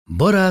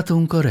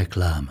Barátunk a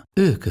reklám,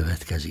 ő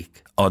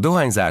következik. A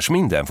dohányzás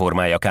minden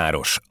formája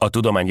káros. A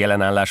tudomány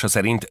jelenállása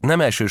szerint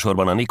nem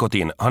elsősorban a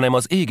nikotin, hanem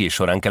az égés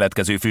során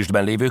keletkező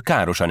füstben lévő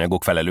káros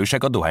anyagok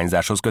felelősek a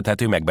dohányzáshoz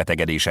köthető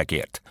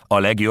megbetegedésekért. A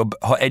legjobb,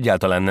 ha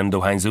egyáltalán nem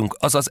dohányzunk,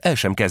 azaz el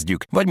sem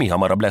kezdjük, vagy mi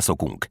hamarabb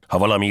leszokunk. Ha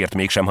valamiért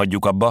mégsem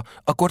hagyjuk abba,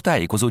 akkor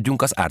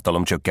tájékozódjunk az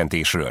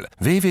ártalomcsökkentésről.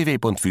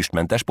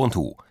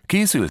 www.füstmentes.hu.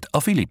 Készült a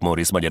Philip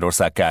Morris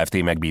Magyarország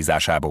Kft.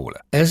 Megbízásából.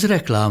 Ez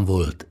reklám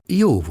volt,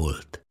 jó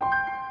volt.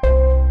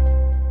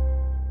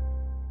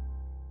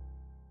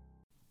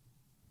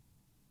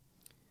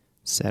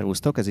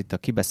 Szervusztok, ez itt a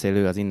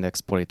Kibeszélő, az Index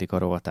politika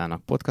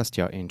rovatának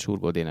podcastja, én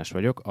Csurgó Dénes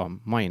vagyok, a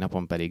mai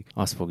napon pedig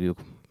azt fogjuk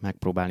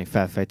megpróbálni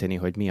felfejteni,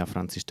 hogy mi a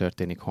francis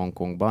történik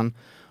Hongkongban,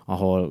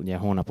 ahol ugye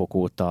hónapok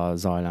óta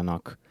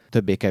zajlanak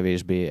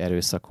többé-kevésbé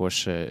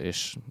erőszakos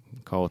és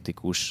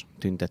kaotikus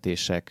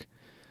tüntetések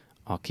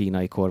a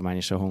kínai kormány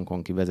és a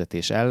hongkongi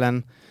vezetés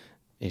ellen,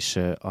 és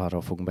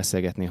arról fogunk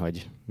beszélgetni,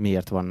 hogy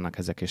miért vannak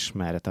ezek és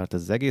merre tart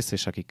ez az egész,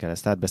 és akikkel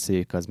ezt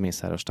átbeszéljük, az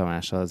Mészáros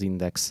Tamás, az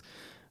Index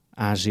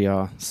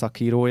Ázsia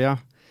szakírója,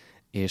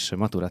 és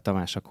Matura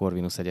Tamás, a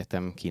Corvinus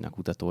Egyetem Kína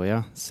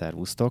kutatója.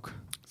 Szervusztok!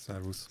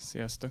 Szervusz!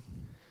 Sziasztok!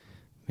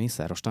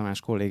 Mészáros Tamás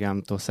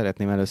kollégámtól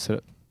szeretném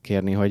először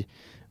kérni, hogy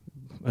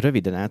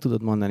röviden el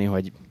tudod mondani,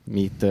 hogy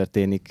mi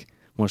történik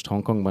most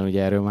Hongkongban.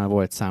 Ugye erről már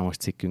volt számos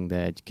cikkünk,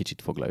 de egy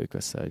kicsit foglaljuk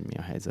össze, hogy mi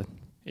a helyzet.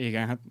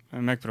 Igen, hát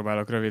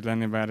megpróbálok rövid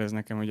lenni, bár ez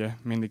nekem ugye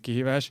mindig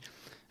kihívás.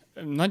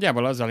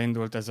 Nagyjából azzal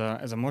indult ez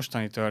a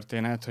mostani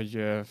történet,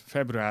 hogy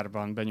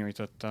februárban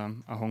benyújtotta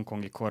a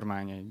hongkongi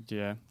kormány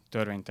egy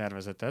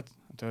törvénytervezetet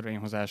a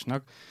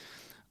törvényhozásnak,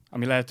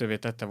 ami lehetővé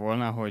tette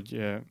volna,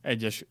 hogy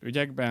egyes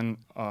ügyekben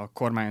a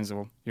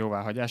kormányzó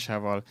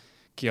jóváhagyásával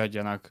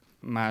kiadjanak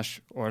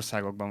más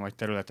országokban vagy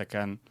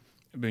területeken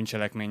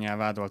bűncselekménnyel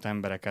vádolt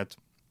embereket.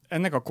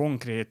 Ennek a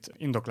konkrét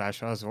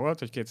indoklása az volt,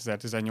 hogy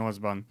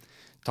 2018-ban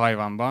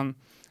Tajvanban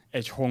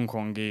egy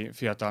hongkongi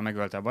fiatal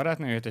megölte a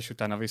barátnőjét, és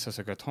utána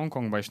visszaszökött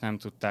Hongkongba, és nem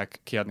tudták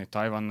kiadni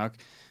Tajvannak,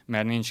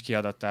 mert nincs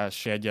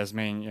kiadatási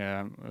egyezmény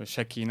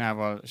se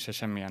Kínával, se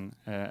semmilyen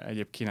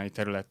egyéb kínai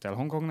területtel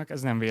Hongkongnak.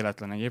 Ez nem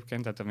véletlen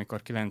egyébként, tehát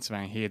amikor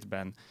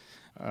 97-ben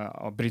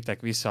a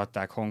britek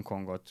visszaadták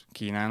Hongkongot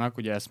Kínának,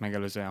 ugye ezt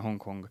megelőzően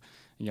Hongkong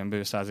ilyen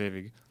bő 100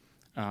 évig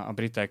a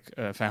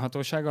britek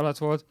fennhatóság alatt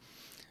volt,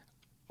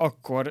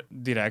 akkor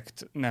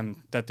direkt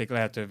nem tették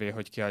lehetővé,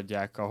 hogy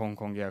kiadják a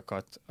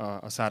hongkongiakat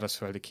a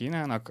szárazföldi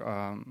Kínának,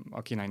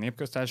 a kínai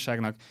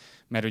népköztársaságnak,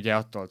 mert ugye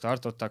attól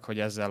tartottak, hogy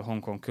ezzel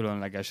Hongkong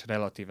különleges,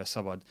 relatíve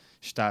szabad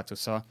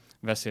státusza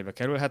veszélybe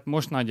kerülhet.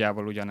 Most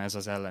nagyjából ugyanez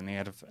az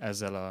ellenérv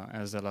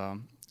ezzel a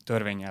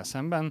törvénnyel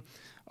szemben.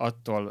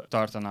 Attól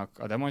tartanak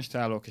a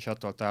demonstrálók, és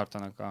attól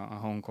tartanak a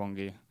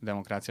hongkongi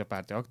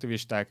demokráciapárti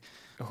aktivisták,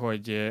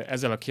 hogy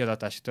ezzel a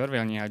kiadatási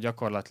törvénnyel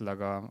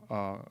gyakorlatilag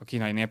a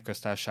kínai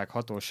népköztársaság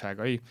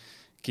hatóságai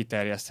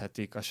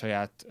kiterjeszthetik a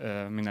saját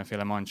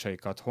mindenféle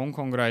mancsaikat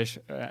Hongkongra, és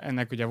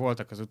ennek ugye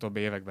voltak az utóbbi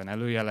években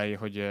előjelei,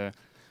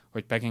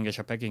 hogy Peking és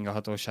a pekingi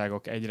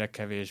hatóságok egyre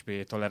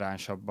kevésbé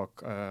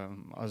toleránsabbak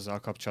azzal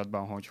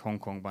kapcsolatban, hogy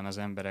Hongkongban az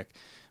emberek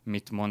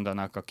mit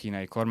mondanak a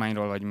kínai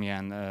kormányról, vagy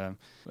milyen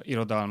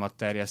irodalmat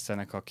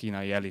terjesztenek a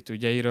kínai elit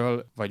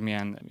ügyeiről, vagy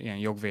milyen ilyen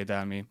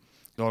jogvédelmi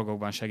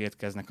dolgokban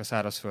segítkeznek a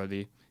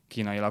szárazföldi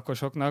kínai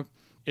lakosoknak.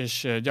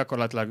 És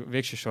gyakorlatilag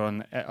végső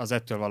soron az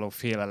ettől való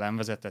félelem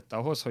vezetett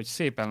ahhoz, hogy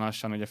szépen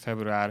lassan ugye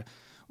február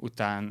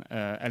után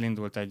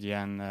elindult egy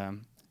ilyen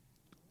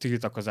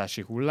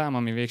tiltakozási hullám,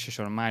 ami végső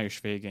soron május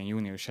végén,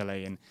 június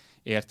elején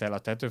érte el a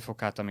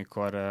tetőfokát,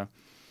 amikor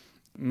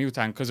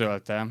miután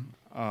közölte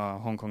a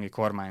hongkongi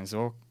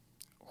kormányzó,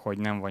 hogy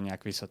nem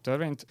vonják vissza a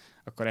törvényt,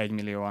 akkor 1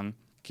 millióan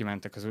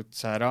kimentek az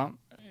utcára,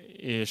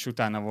 és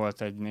utána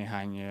volt egy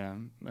néhány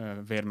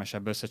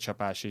vérmesebb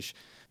összecsapás is.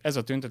 Ez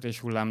a tüntetés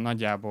hullám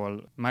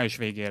nagyjából május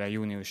végére,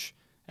 június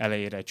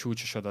elejére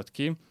csúcsosodott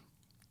ki.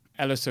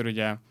 Először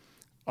ugye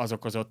az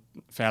okozott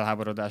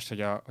felháborodást,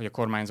 hogy a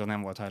kormányzó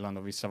nem volt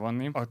hajlandó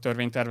visszavonni a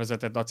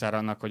törvénytervezetet, dacára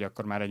annak, hogy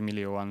akkor már 1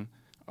 millióan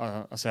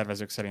a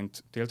szervezők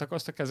szerint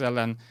tiltakoztak ez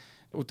ellen.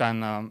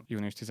 Utána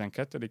június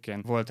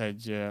 12-én volt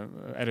egy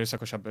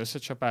erőszakosabb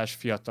összecsapás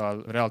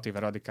fiatal, relatíve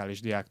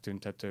radikális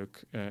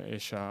diáktüntetők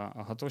és a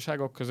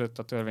hatóságok között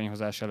a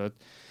törvényhozás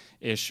előtt,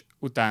 és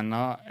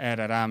utána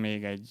erre rá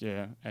még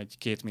egy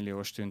 2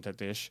 milliós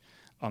tüntetés,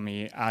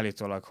 ami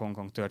állítólag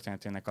Hongkong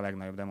történetének a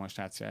legnagyobb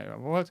demonstrációja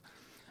volt.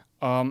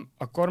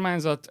 A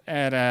kormányzat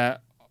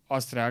erre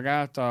azt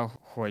reagálta,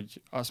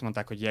 hogy azt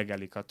mondták, hogy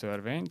jegelik a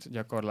törvényt,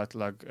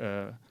 gyakorlatilag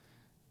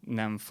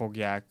nem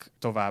fogják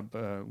tovább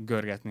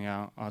görgetni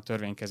a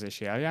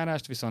törvénykezési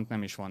eljárást, viszont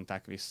nem is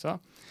vonták vissza.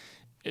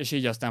 És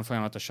így aztán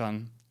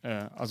folyamatosan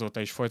azóta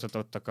is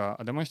folytatottak a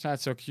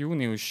demonstrációk.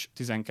 Június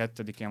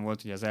 12-én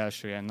volt ugye az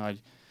első ilyen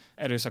nagy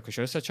erőszakos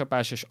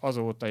összecsapás, és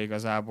azóta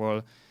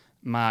igazából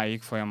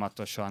máig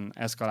folyamatosan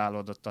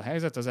eszkalálódott a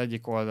helyzet. Az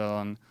egyik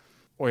oldalon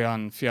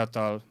olyan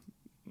fiatal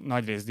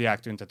nagyrészt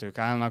diáktüntetők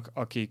állnak,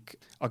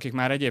 akik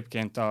már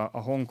egyébként a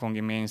hongkongi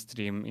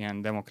mainstream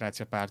ilyen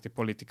demokráciapárti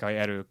politikai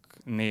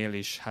erőknél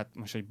is, hát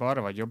most, hogy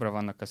balra vagy jobbra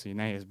vannak, az így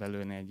nehéz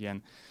belőni egy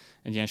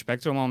ilyen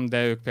spektrumon,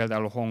 de ők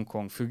például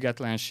Hongkong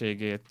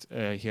függetlenségét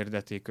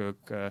hirdetik,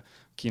 ők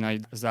kínai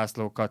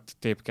zászlókat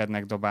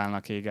tépkednek,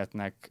 dobálnak,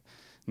 égetnek,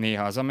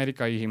 néha az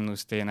amerikai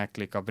himnuszt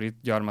éneklik, a brit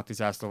gyarmati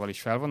zászlóval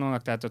is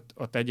felvonulnak, tehát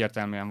ott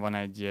egyértelműen van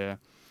egy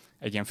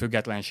ilyen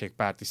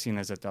függetlenségpárti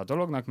színezete a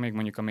dolognak, még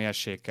mondjuk a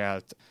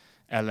mérsékelt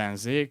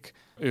ellenzék,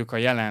 ők a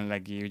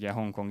jelenlegi ugye,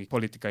 hongkongi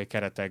politikai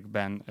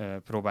keretekben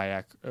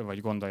próbálják,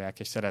 vagy gondolják,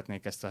 és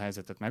szeretnék ezt a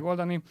helyzetet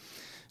megoldani.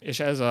 És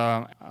ez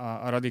a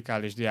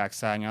radikális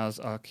diákszárny az,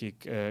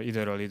 akik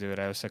időről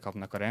időre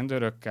összekapnak a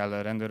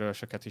rendőrökkel,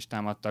 rendőrösöket is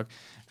támadtak.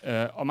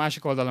 A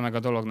másik oldala meg a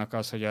dolognak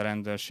az, hogy a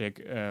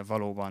rendőrség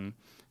valóban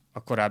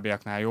a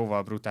korábbiaknál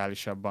jóval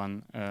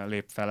brutálisabban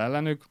lép fel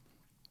ellenük,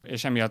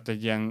 és emiatt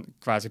egy ilyen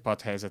kvázi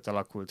padhelyzet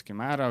alakult ki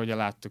mára. Ugye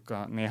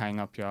láttuk néhány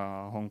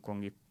napja a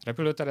hongkongi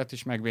repülőteret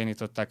is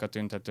megbénították a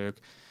tüntetők,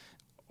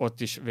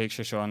 ott is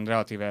végső soron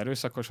relatíve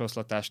erőszakos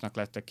oszlatásnak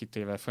lettek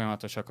kitéve,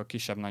 folyamatosak a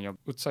kisebb-nagyobb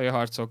utcai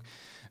harcok.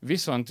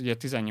 Viszont ugye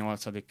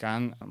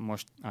 18-án,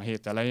 most a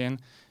hét elején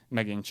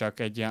megint csak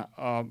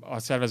a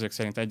szervezők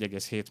szerint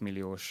 1,7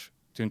 milliós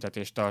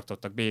tüntetést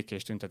tartottak,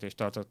 békés tüntetést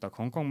tartottak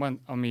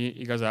Hongkongban, ami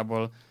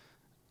igazából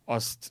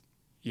azt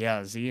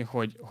jelzi,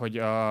 hogy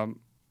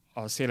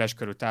a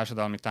széleskörű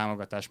társadalmi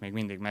támogatás még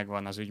mindig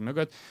megvan az ügy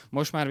mögött.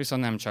 Most már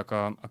viszont nem csak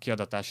a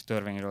kiadatási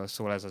törvényről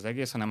szól ez az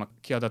egész, hanem a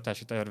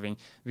kiadatási törvény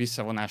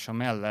visszavonása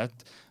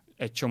mellett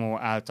egy csomó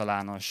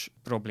általános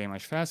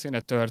problémás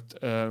felszínre tört.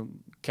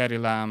 Carrie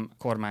Lam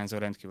kormányzó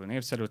rendkívül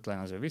népszerűtlen,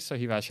 az ő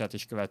visszahívását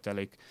is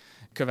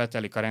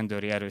követelik a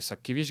rendőri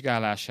erőszak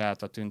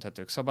kivizsgálását, a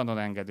tüntetők szabadon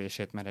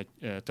engedését, mert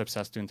több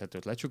száz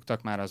tüntetőt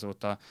lecsuktak már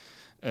azóta.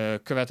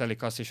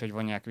 Követelik azt is, hogy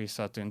vonják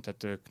vissza a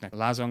tüntetőknek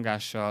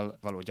lázongással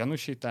való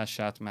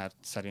gyanúsítását, mert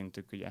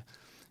szerintük ugye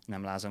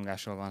nem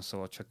lázongásról van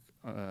szó, csak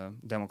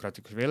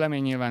demokratikus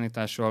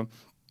véleménynyilvánításról.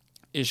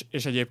 És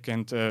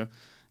egyébként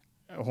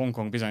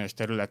Hongkong bizonyos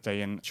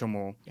területein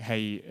csomó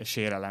helyi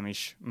sérelem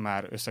is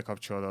már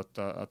összekapcsolódott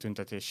a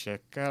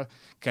tüntetésekkel,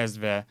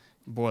 kezdve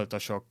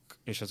boltosok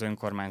és az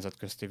önkormányzat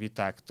közti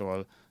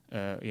vitáktól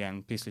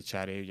ilyen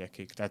piszlicsári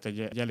ügyekig. Tehát egy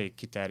elég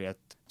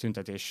kiterjedt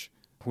tüntetés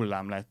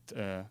hullám lett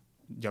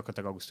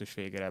gyakorlatilag augusztus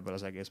végére ebből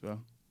az egészből.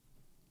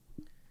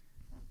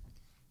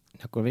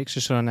 Akkor végső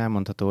soron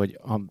elmondható, hogy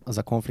az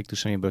a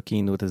konfliktus, amiből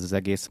kiindult ez az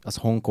egész, az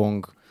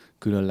Hongkong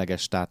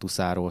különleges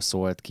státuszáról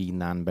szólt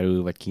Kínán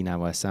belül, vagy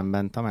Kínával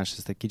szemben. Tamás,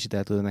 ezt egy kicsit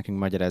el tudod nekünk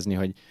magyarázni,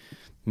 hogy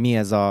mi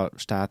ez a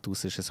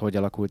státusz, és ez hogy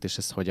alakult, és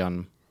ez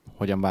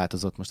hogyan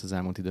változott most az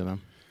elmúlt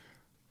időben?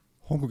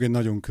 Hongkong egy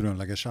nagyon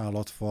különleges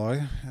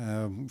állatfaj.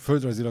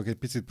 Földrajzilag egy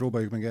picit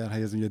próbáljuk meg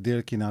elhelyezni, ugye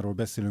Dél-Kínáról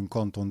beszélünk,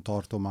 Kanton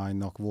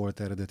tartománynak volt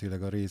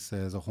eredetileg a része,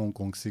 ez a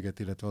Hongkong-sziget,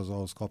 illetve az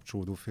ahhoz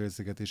kapcsolódó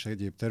félsziget és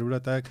egyéb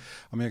területek,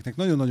 amelyeknek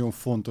nagyon-nagyon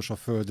fontos a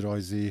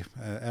földrajzi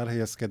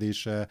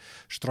elhelyezkedése,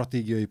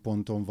 stratégiai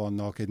ponton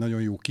vannak, egy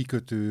nagyon jó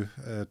kikötő,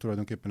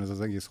 tulajdonképpen ez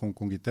az egész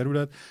hongkongi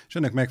terület, és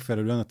ennek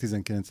megfelelően a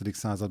 19.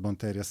 században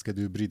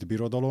terjeszkedő brit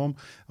birodalom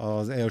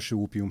az első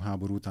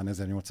ópiumháború után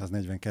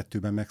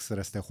 1842-ben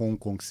megszerezte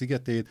Hongkong szigetét,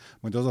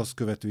 majd az azt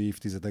követő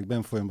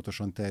évtizedekben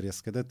folyamatosan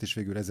terjeszkedett, és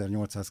végül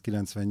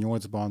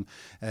 1898-ban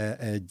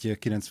egy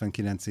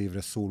 99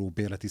 évre szóló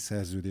bérleti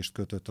szerződést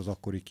kötött az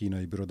akkori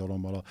kínai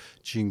birodalommal, a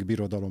Qing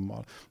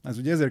birodalommal. Ez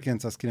ugye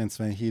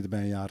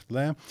 1997-ben járt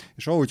le,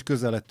 és ahogy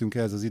közeledtünk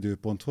ehhez az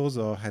időponthoz,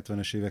 a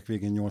 70-es évek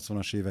végén,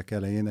 80-as évek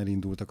elején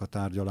elindultak a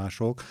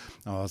tárgyalások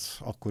az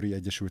akkori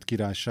Egyesült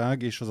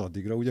Királyság és az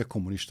addigra ugye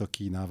kommunista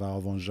Kínává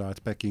avanzsált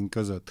Peking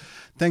között.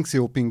 Deng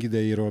Xiaoping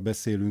idejéről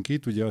beszélünk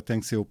itt, ugye a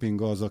Deng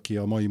Xiaoping az, aki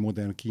a mai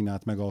modern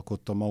Kínát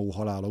megalkotta Mao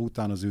halála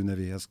után, az ő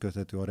nevéhez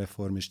köthető a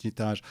reform és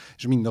nyitás,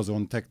 és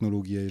mindazon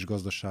technológiai és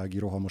gazdasági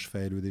rohamos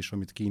fejlődés,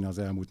 amit Kína az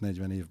elmúlt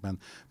 40 évben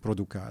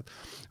produkált.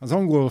 Az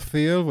angol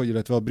fél, vagy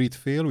illetve a brit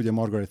fél, ugye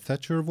Margaret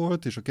Thatcher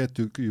volt, és a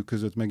kettőjük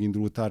között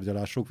meginduló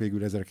tárgyalások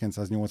végül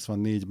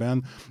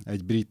 1984-ben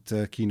egy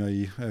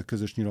brit-kínai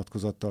közös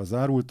nyilatkozattal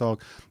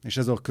zárultak, és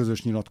ez a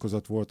közös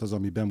nyilatkozat volt az,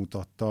 ami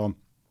bemutatta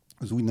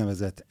az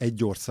úgynevezett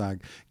egy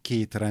ország,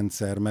 két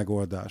rendszer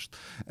megoldást.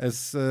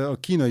 Ez a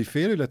kínai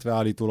fél, illetve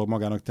állítólag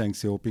magának Deng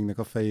Xiaopingnek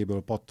a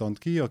fejéből pattant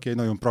ki, aki egy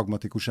nagyon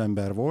pragmatikus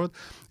ember volt,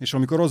 és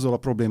amikor azzal a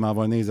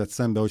problémával nézett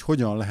szembe, hogy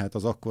hogyan lehet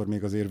az akkor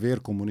még azért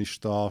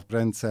vérkommunista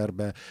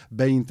rendszerbe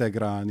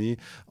beintegrálni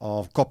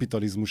a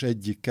kapitalizmus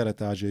egyik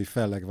kelet-ázsiai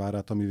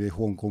fellegvárát, amivé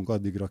Hongkong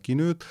addigra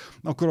kinőtt,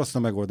 akkor azt a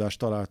megoldást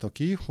találta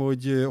ki,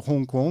 hogy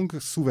Hongkong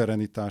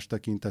szuverenitás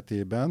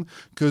tekintetében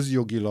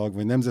közjogilag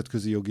vagy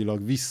nemzetközi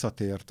jogilag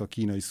visszatért a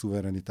kínai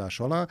szuverenitás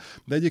alá,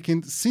 de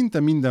egyébként szinte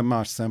minden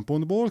más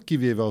szempontból,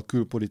 kivéve a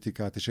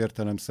külpolitikát és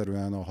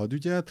értelemszerűen a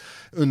hadügyet,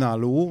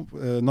 önálló,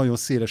 nagyon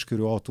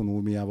széleskörű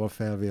autonómiával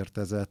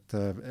felvértezett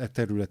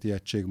területi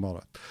egység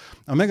maradt.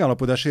 A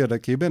megállapodás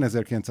érdekében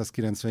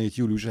 1997.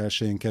 július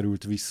 1-én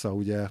került vissza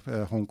ugye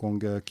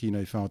Hongkong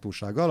kínai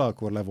fennhatóság alá,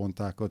 akkor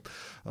levonták ott,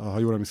 ha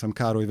jól emlékszem,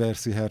 Károly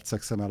Verszi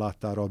herceg szeme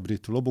láttára a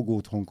brit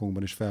lobogót,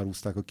 Hongkongban is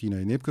felhúzták a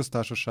kínai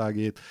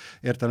népköztársaságét.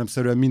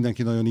 Értelemszerűen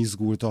mindenki nagyon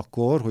izgult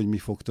akkor, hogy mi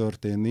fog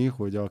történni,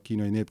 hogy a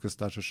kínai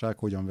népköztársaság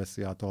hogyan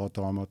veszi át a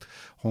hatalmat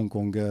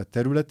Hongkong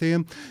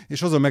területén,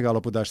 és az a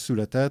megállapodás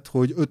született,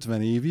 hogy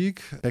 50 évig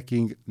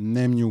Peking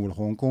nem nyúl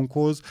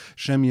Hongkonghoz,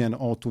 semmilyen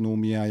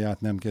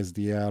autonómiáját nem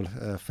kezdi el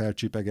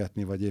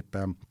felcsipegetni, vagy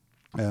éppen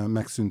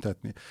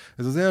megszüntetni.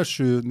 Ez az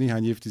első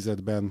néhány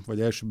évtizedben,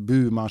 vagy első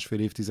bő másfél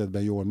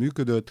évtizedben jól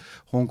működött.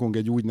 Hongkong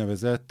egy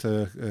úgynevezett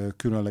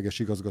különleges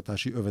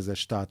igazgatási övezet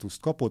státuszt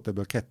kapott,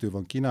 ebből 2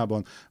 van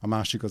Kínában, a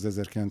másik az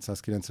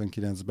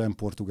 1999-ben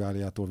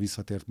Portugáliától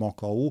visszatért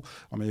Macao,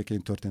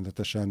 amelyeként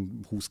történetesen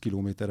 20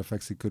 kilométerre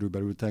fekszik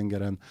körülbelül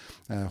tengeren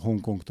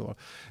Hongkongtól.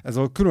 Ez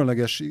a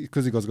különleges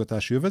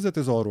közigazgatási övezet,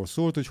 ez arról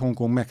szólt, hogy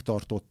Hongkong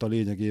megtartotta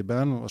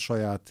lényegében a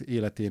saját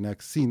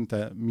életének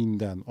szinte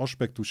minden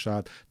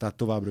aspektusát, tehát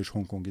továbbra is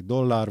hongkongi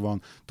dollár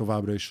van,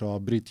 továbbra is a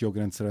brit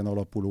jogrendszeren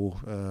alapuló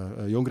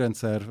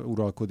jogrendszer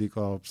uralkodik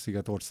a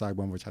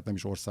Szigetországban, vagy hát nem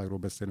is országról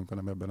beszélünk,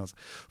 hanem ebben az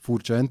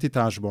furcsa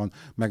entitásban,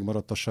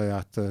 megmaradt a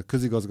saját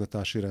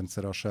közigazgatási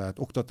rendszere, a saját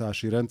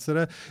oktatási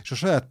rendszere, és a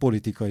saját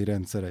politikai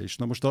rendszere is.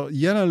 Na most a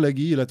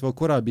jelenlegi, illetve a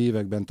korábbi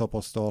években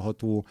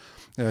tapasztalható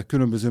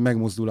különböző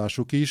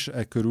megmozdulások is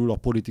körül, a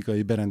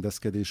politikai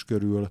berendezkedés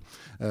körül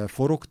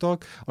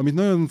forogtak, amit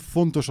nagyon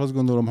fontos azt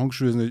gondolom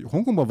hangsúlyozni, hogy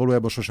Hongkongban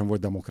valójában sosem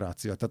volt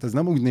demokrácia. Tehát ez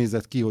nem úgy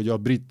nézett ki, hogy a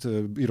brit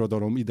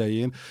irodalom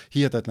idején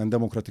hihetetlen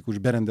demokratikus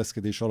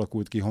berendezkedés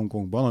alakult ki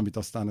Hongkongban, amit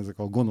aztán ezek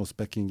a gonosz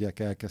pekingiek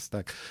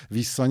elkezdtek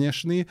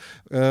visszanyesni.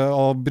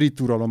 A brit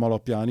uralom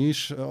alapján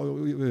is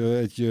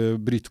egy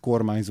brit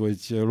kormányzó,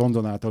 egy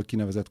London által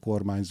kinevezett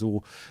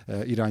kormányzó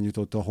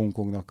irányította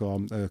Hongkongnak a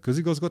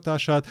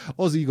közigazgatását.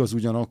 Az igaz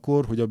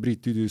ugyanakkor, hogy a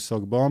brit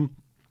időszakban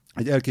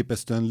egy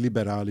elképesztően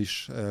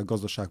liberális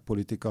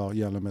gazdaságpolitika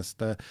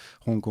jellemezte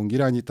Hongkong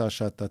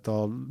irányítását, tehát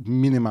a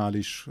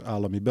minimális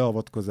állami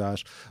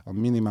beavatkozás, a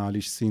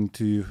minimális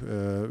szintű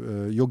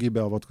jogi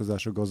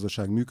beavatkozás a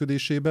gazdaság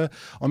működésébe,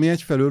 ami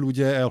egyfelől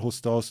ugye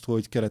elhozta azt,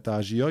 hogy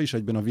Kelet-Ázsia is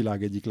egyben a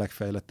világ egyik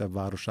legfejlettebb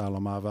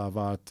városállamává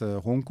vált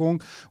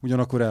Hongkong,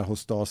 ugyanakkor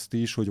elhozta azt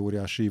is, hogy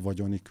óriási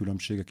vagyoni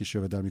különbségek és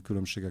jövedelmi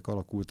különbségek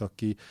alakultak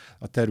ki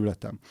a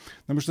területen.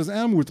 Na most az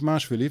elmúlt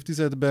másfél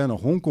évtizedben a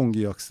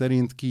hongkongiak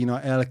szerint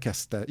Kína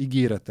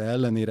ígérete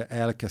ellenére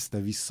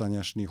elkezdte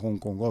visszanyesni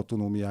Hongkong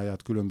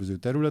autonómiáját különböző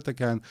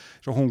területeken,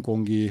 és a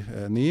hongkongi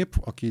nép,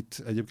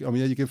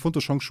 ami egyébként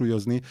fontos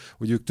hangsúlyozni,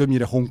 hogy ők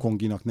többnyire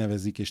hongkonginak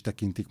nevezik és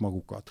tekintik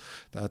magukat.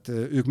 Tehát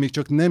ők még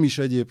csak nem is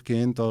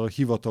egyébként a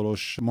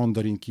hivatalos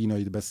mandarin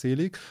kínait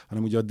beszélik,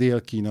 hanem ugye a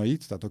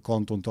dél-kínait, tehát a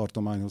kanton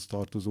tartományhoz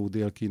tartozó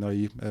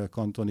dél-kínai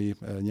kantoni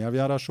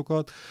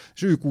nyelvjárásokat,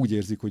 és ők úgy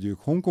érzik, hogy ők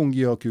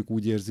hongkongiak, ők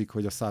úgy érzik,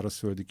 hogy a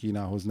szárazföldi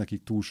Kínához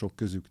nekik túl sok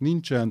közük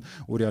nincsen,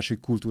 óriási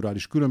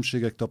kulturális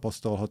különbségek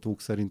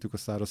tapasztalhatók szerintük a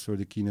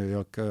szárazföldi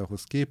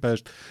kínaiakhoz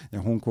képest.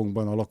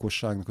 Hongkongban a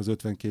lakosságnak az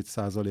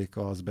 52%-a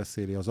az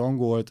beszéli az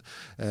angolt.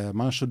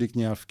 Második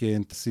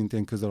nyelvként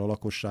szintén közel a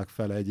lakosság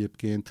fele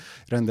egyébként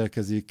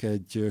rendelkezik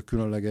egy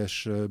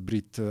különleges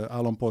brit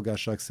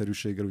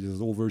állampolgárságszerűséggel, ugye az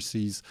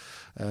overseas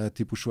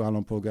típusú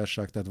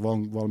állampolgárság, tehát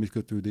van valami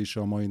kötődése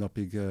a mai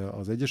napig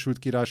az Egyesült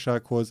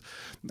Királysághoz.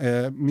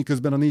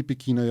 Miközben a népi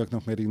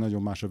kínaiaknak pedig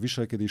nagyon más a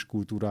viselkedés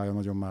kultúrája,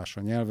 nagyon más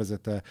a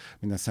nyelvezete,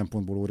 minden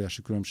szempontból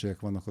óriási különbségek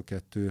vannak a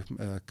kettő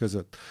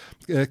között.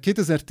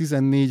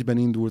 2014-ben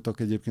indultak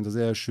egyébként az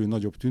első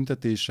nagyobb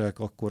tüntetések,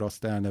 akkor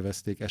azt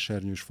elnevezték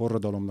esernyős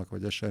forradalomnak,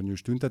 vagy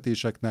esernyős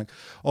tüntetéseknek.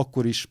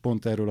 Akkor is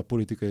pont erről a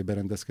politikai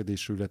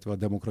berendezkedésről, illetve a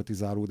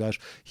demokratizálódás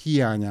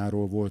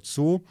hiányáról volt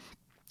szó,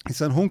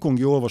 hiszen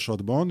hongkongi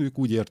olvasatban ők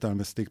úgy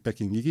értelmezték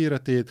Peking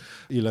ígéretét,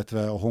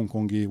 illetve a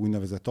hongkongi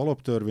úgynevezett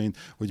alaptörvényt,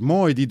 hogy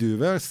majd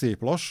idővel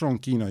szép lassan,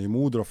 kínai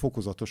módra,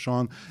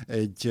 fokozatosan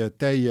egy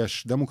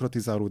teljes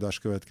demokratizálódás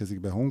következik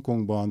be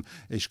Hongkongban,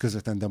 és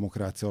közvetlen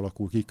demokrácia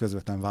alakul ki,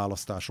 közvetlen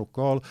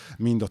választásokkal,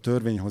 mind a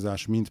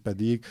törvényhozás, mind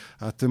pedig,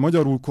 hát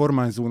magyarul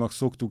kormányzónak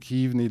szoktuk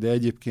hívni, de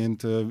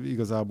egyébként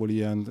igazából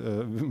ilyen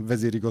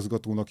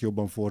vezérigazgatónak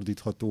jobban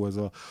fordítható ez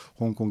a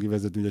hongkongi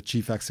vezető, ugye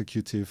Chief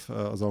Executive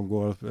az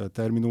angol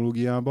terminológiában,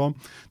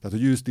 tehát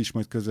hogy őszt is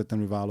majd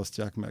közvetlenül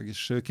választják meg.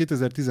 És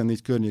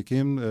 2014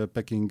 környékén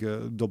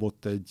Peking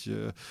dobott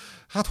egy,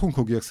 hát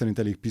hongkongiak szerint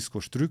elég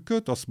piszkos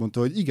trükköt, azt mondta,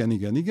 hogy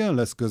igen,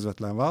 lesz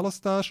közvetlen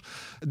választás,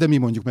 de mi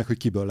mondjuk meg, hogy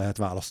kiből lehet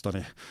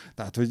választani.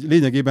 Tehát, hogy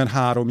lényegében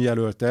 3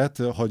 jelöltet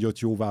hagyott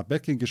jóvá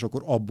Peking, és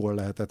akkor abból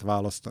lehetett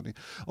választani.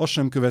 Az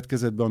sem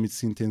következett be, amit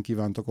szintén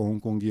kívántak a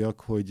hongkongiak,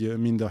 hogy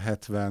mind a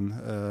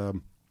 70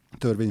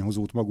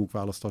 törvényhozót maguk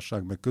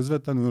választassák meg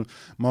közvetlenül.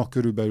 Ma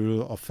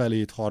körülbelül a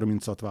felét,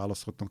 30-at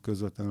választhatnak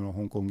közvetlenül a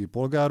hongkongi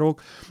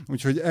polgárok.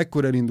 Úgyhogy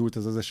ekkor elindult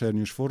ez az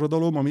esernyős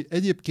forradalom, ami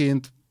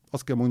egyébként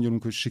azt kell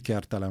mondjanunk, hogy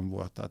sikertelen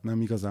volt, tehát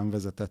nem igazán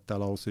vezetett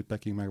el ahhoz, hogy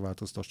Peking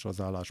megváltoztassa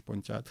az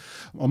álláspontját.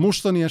 A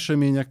mostani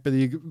események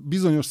pedig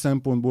bizonyos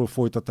szempontból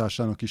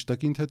folytatásának is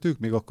tekinthetők,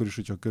 még akkor is,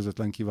 hogyha a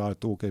közvetlen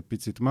kiváltók egy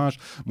picit más.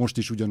 Most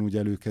is ugyanúgy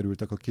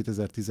előkerültek a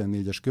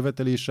 2014-es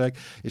követelések,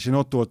 és én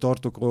attól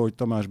tartok, hogy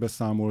Tamás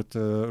beszámolt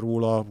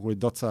róla, hogy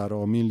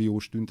dacára a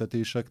milliós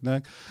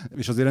tüntetéseknek,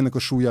 és azért ennek a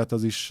súlyát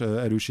az is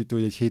erősítő,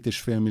 hogy egy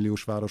 7,5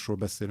 milliós városról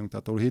beszélünk.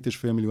 Tehát ahol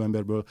 7,5 millió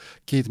emberből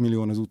 2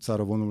 millióan az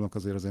utcára vonulnak,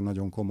 azért az egy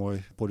nagyon komoly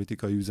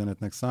politikai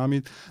üzenetnek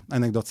számít.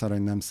 Ennek dacára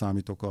én nem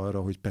számítok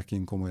arra, hogy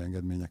Peking komoly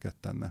engedményeket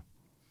tenne.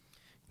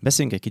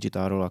 Beszéljünk egy kicsit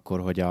arról akkor,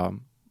 hogy a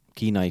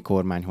kínai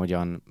kormány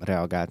hogyan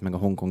reagált, meg a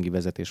hongkongi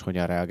vezetés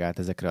hogyan reagált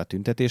ezekre a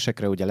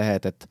tüntetésekre. Ugye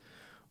lehetett,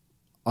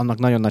 annak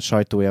nagyon nagy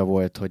sajtója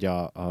volt, hogy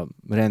a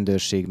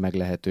rendőrség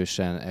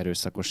meglehetősen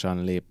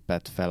erőszakosan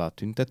lépett fel a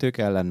tüntetők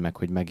ellen, meg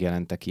hogy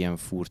megjelentek ilyen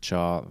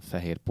furcsa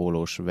fehér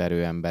pólós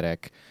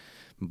verőemberek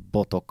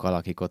botokkal,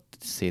 akik ott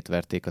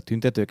szétverték a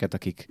tüntetőket,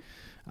 akik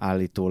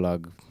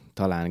állítólag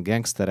talán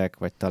gangsterek,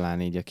 vagy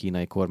talán így a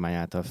kínai kormány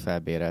által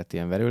felbérelt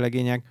ilyen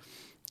verőlegények.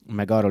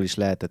 Meg arról is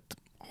lehetett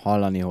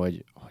hallani,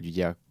 hogy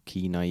ugye a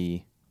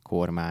kínai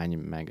kormány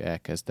meg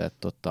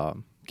elkezdett ott a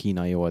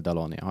kínai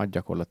oldalon ilyen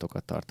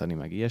hadgyakorlatokat tartani,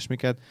 meg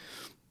ilyesmiket,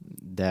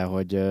 de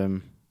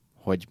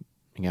hogy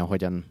igen,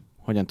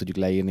 hogyan tudjuk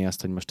leírni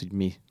azt, hogy most így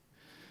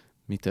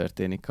mi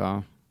történik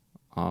a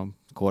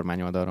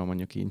kormány oldalról,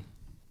 mondjuk így.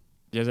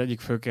 Ugye az egyik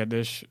fő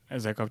kérdés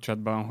ezzel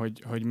kapcsolatban,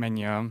 hogy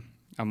mennyi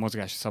a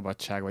mozgási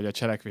szabadság, vagy a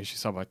cselekvési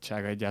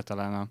szabadság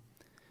egyáltalán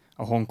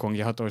a hongkongi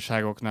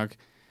hatóságoknak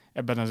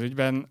ebben az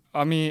ügyben.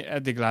 Ami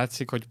eddig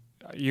látszik, hogy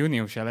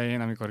június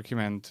elején, amikor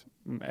kiment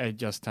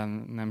aztán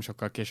nem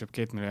sokkal később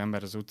 2 millió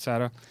ember az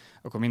utcára,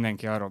 akkor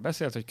mindenki arról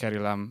beszélt, hogy Carrie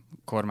Lam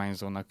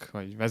kormányzónak,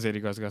 vagy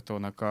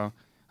vezérigazgatónak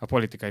a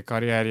politikai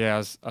karrierje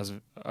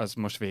az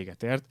most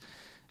véget ért.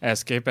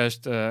 Ehhez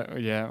képest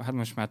ugye, hát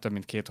most már több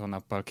mint 2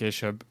 hónappal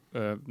később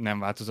nem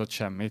változott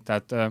semmi.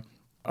 Tehát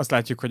azt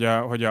látjuk,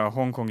 hogy a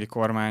hongkongi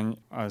kormány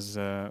az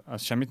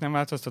semmit nem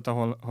változtat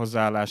a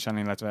hozzáállásán,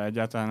 illetve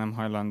egyáltalán nem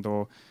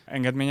hajlandó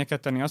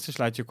engedményeket tenni. Azt is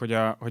látjuk, hogy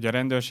a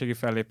rendőrségi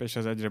fellépés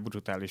az egyre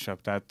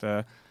brutálisabb.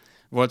 Tehát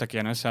voltak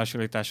ilyen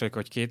összehasonlítások,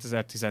 hogy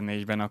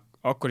 2014-ben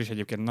akkor is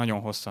egyébként nagyon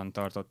hosszan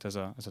tartott ez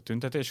a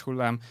tüntetés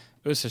hullám.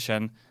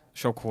 Összesen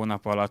sok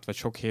hónap alatt, vagy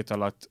sok hét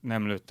alatt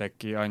nem lőttek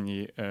ki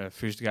annyi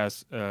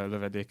füstgáz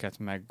lövedéket,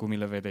 meg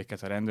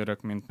gumilövedéket a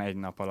rendőrök, mint egy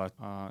nap alatt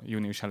a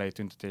június elejé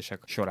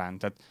tüntetések során.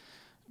 Tehát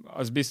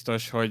az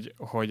biztos,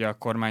 hogy a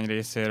kormány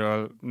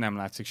részéről nem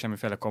látszik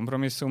semmiféle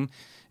kompromisszum,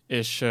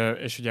 és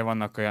ugye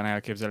vannak olyan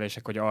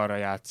elképzelések, hogy arra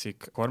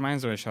játszik a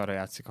kormányzó, és arra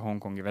játszik a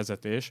hongkongi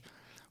vezetés,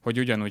 hogy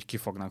ugyanúgy ki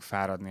fognak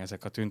fáradni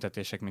ezek a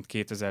tüntetések, mint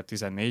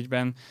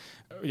 2014-ben.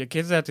 Ugye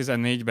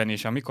 2014-ben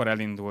is, amikor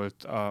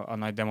elindult a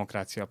nagy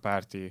demokrácia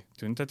párti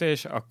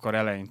tüntetés, akkor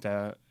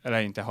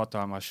eleinte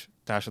hatalmas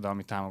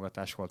társadalmi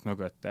támogatás volt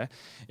mögötte.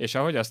 És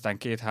ahogy aztán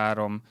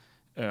 2-3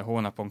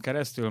 hónapon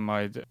keresztül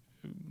majd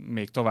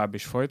még tovább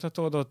is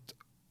folytatódott,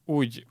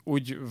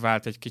 úgy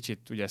vált egy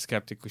kicsit ugye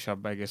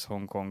szkeptikusabb egész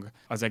Hongkong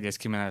az egész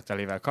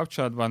kimenetelével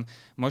kapcsolatban.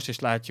 Most is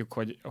látjuk,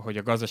 hogy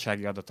a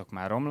gazdasági adatok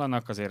már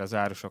romlanak, azért az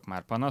árusok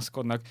már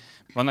panaszkodnak.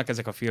 Vannak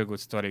ezek a feel good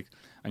sztorik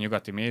a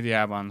nyugati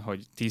médiában,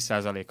 hogy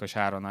 10%-os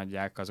áron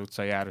adják az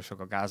utcai árusok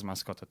a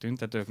gázmaszkot a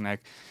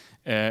tüntetőknek,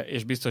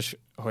 és biztos,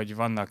 hogy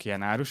vannak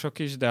ilyen árusok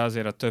is, de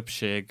azért a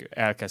többség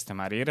elkezdte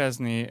már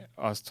érezni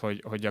azt,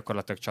 hogy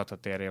gyakorlatilag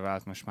csatatérré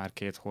vált most már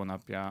 2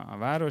 hónapja a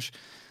város.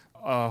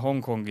 A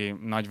hongkongi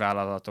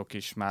nagyvállalatok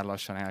is már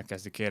lassan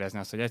elkezdik érezni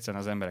azt, hogy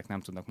egyszerűen az emberek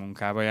nem tudnak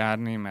munkába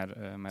járni,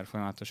 mert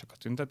folyamatosak a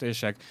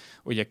tüntetések.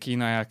 Ugye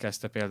Kína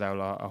elkezdte például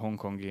a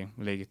hongkongi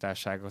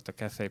légitársaságot, a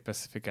Cathay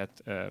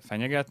Pacificet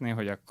fenyegetni,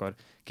 hogy akkor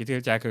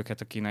kitiltják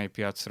őket a kínai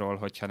piacról,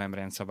 hogyha nem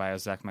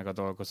rendszabályozzák meg a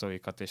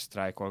dolgozóikat és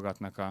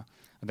sztrájkolgatnak a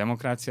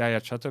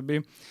demokráciáját,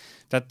 stb.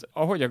 Tehát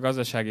ahogy a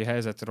gazdasági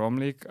helyzet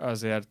romlik,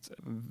 azért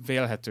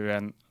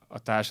vélhetően a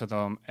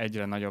társadalom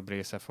egyre nagyobb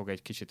része fog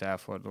egy kicsit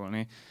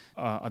elfordulni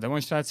a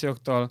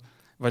demonstrációktól,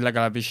 vagy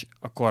legalábbis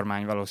a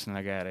kormány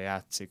valószínűleg erre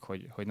játszik,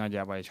 hogy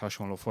nagyjából egy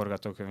hasonló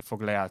forgatókönyv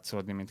fog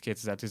lejátszódni, mint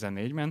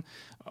 2014-ben,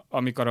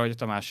 amikor, ahogy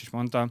Tamás is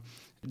mondta,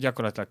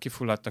 gyakorlatilag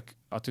kifulladtak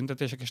a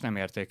tüntetések, és nem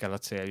érték el a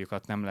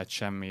céljukat, nem lett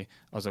semmi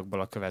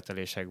azokból a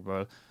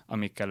követelésekből,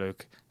 amikkel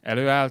ők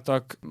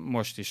előálltak.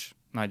 Most is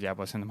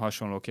nagyjából szerintem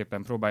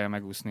hasonlóképpen próbálja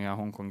megúszni a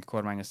hongkongi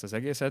kormány ezt az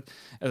egészet.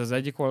 Ez az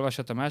egyik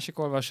olvasat. A másik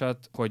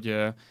olvasat, hogy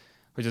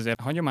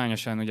azért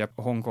hagyományosan ugye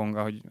Hongkong,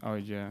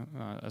 ahogy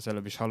az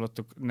előbb is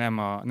hallottuk,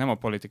 nem a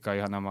politikai,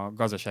 hanem a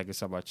gazdasági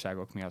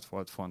szabadságok miatt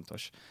volt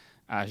fontos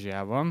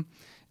Ázsiában.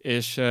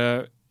 És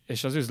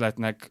az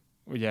üzletnek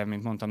ugye,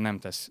 mint mondtam,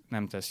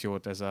 nem tesz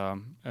jót ez a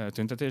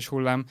tüntetés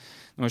hullám.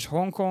 Most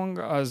Hongkong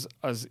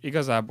az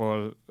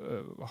igazából,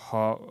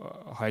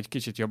 ha egy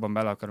kicsit jobban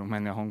bele akarunk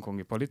menni a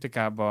hongkongi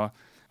politikába,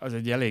 az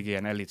egy elég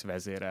ilyen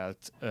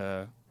elitvezérelt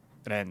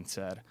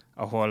rendszer,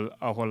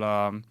 ahol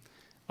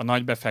a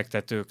nagy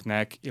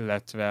befektetőknek,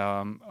 illetve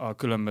a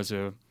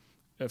különböző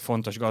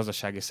fontos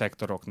gazdasági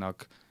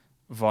szektoroknak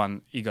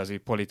van igazi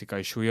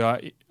politikai súlya.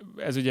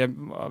 Ez ugye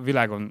a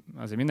világon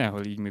azért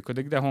mindenhol így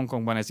működik, de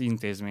Hongkongban ez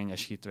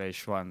intézményesítve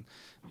is van.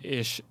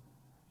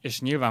 És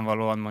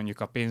nyilvánvalóan mondjuk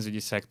a pénzügyi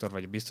szektor,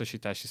 vagy a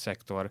biztosítási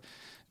szektor,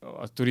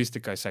 a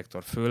turisztikai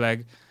szektor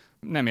főleg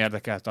nem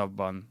érdekelt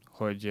abban,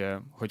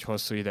 hogy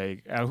hosszú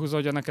ideig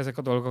elhúzódjanak ezek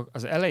a dolgok.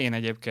 Az elején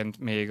egyébként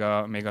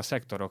még a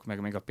szektorok,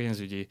 meg még a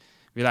pénzügyi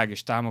világ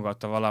is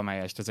támogatta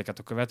valamelyest ezeket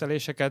a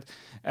követeléseket.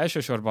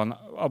 Elsősorban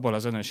abból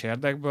az önös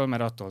érdekből,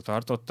 mert attól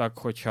tartottak,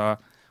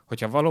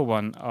 hogyha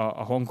valóban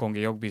a hongkongi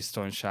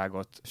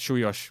jogbiztonságot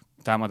súlyos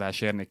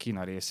támadás érni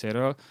Kína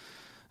részéről,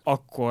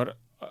 akkor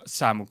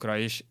számukra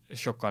is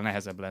sokkal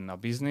nehezebb lenne a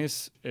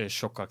biznisz, és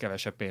sokkal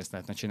kevesebb pénzt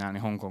lehetne csinálni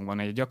Hongkongban.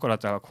 Egy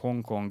gyakorlatilag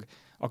Hongkong,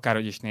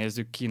 akárhogy is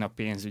nézzük, Kína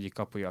pénzügyi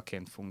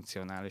kapujaként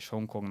funkcionál, és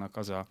Hongkongnak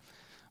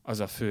az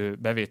a fő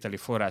bevételi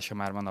forrása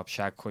már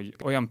manapság, hogy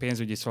olyan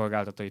pénzügyi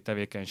szolgáltatói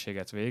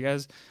tevékenységet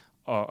végez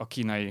a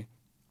kínai,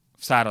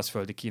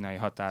 szárazföldi kínai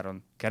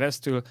határon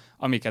keresztül,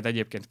 amiket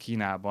egyébként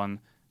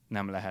Kínában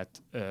nem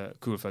lehet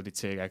külföldi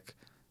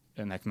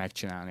cégeknek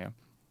megcsinálnia.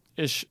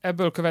 És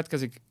ebből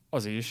következik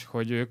az is,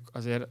 hogy ők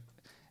azért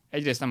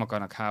egyrészt nem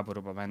akarnak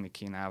háborúba menni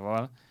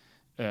Kínával,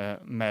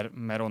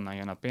 mert onnan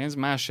jön a pénz,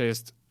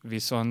 másrészt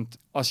viszont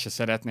azt se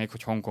szeretnék,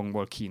 hogy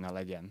Hongkongból Kína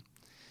legyen.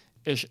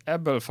 És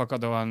ebből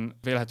fakadóan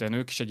vélhetően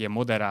ők is egy ilyen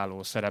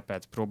moderáló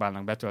szerepet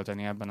próbálnak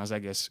betölteni ebben az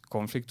egész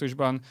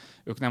konfliktusban.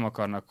 Ők nem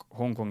akarnak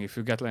hongkongi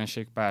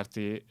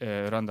függetlenségpárti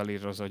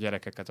randalírozó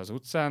gyerekeket az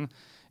utcán,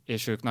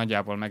 és ők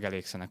nagyjából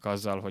megelégszenek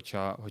azzal,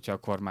 hogyha a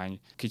kormány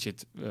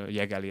kicsit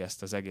jegeli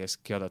ezt az egész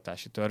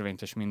kiadatási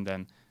törvényt, és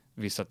minden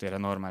visszatér a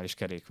normális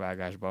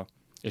kerékvágásba.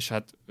 És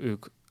hát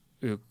ők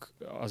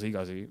az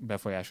igazi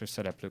befolyásos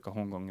szereplők a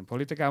hongkongi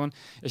politikában.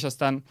 És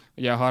aztán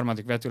ugye a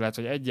harmadik vetület,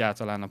 hogy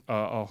egyáltalán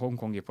a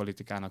hongkongi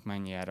politikának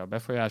mennyi erre a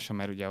befolyása,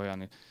 mert ugye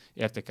olyan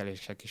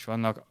értékelések is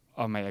vannak,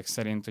 amelyek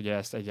szerint ugye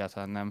ezt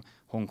egyáltalán nem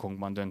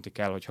Hongkongban döntik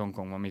el, hogy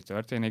Hongkongban mi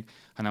történik,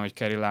 hanem hogy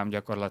Carrie Lam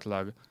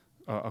gyakorlatilag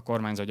a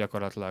kormányzó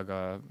gyakorlatilag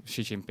a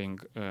Xi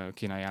Jinping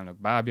kínai elnök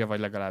bábja, vagy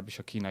legalábbis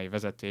a kínai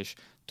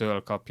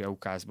vezetéstől kapja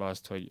ukázba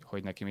azt,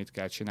 hogy neki mit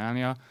kell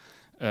csinálnia.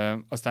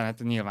 Aztán hát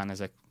nyilván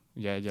ezek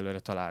ugye egyelőre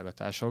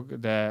találgatások,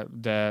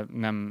 de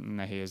nem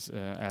nehéz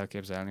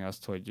elképzelni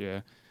azt,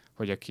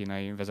 hogy a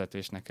kínai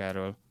vezetésnek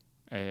erről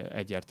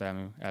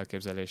egyértelmű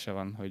elképzelése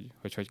van,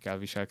 hogy kell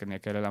viselkedni a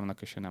Carrie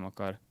Lamnak, és ő nem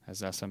akar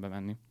ezzel szembe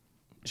menni.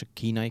 És a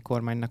kínai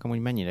kormánynak amúgy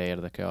mennyire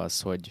érdeke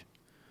az,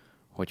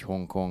 hogy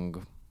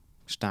Hongkong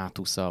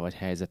státusza vagy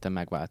helyzete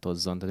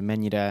megváltozzon? Tehát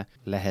mennyire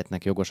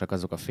lehetnek jogosak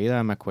azok a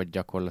félelmek, hogy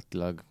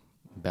gyakorlatilag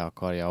be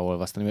akarja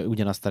olvasztani, mert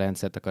ugyanazt a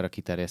rendszert akarja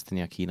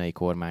kiterjeszteni a kínai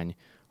kormány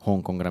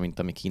Hongkongra, mint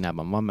ami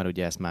Kínában van, mert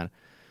ugye ezt már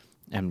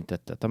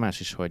említette Tamás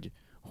is,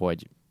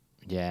 hogy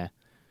ugye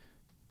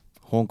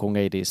Hongkong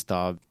egyrészt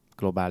a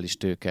globális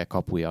tőke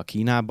kapuja a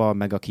Kínába,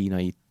 meg a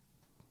kínai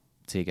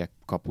cégek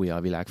kapuja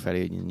a világ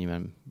felé,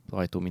 nyilván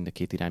ajtó mind a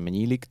két irányba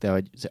nyílik,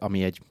 de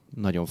ami egy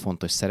nagyon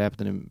fontos szerep,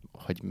 de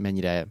hogy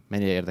mennyire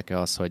érdeke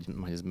az, hogy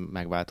ez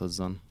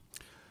megváltozzon.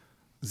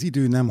 Az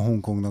idő nem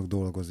Hongkongnak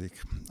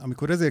dolgozik.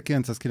 Amikor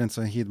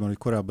 1997-ben, hogy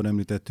korábban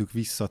említettük,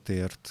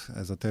 visszatért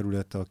ez a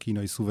terület a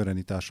kínai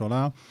szuverenitás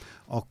alá,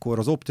 akkor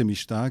az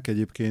optimisták,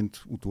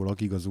 egyébként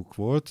utólag igazuk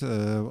volt,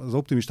 az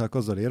optimisták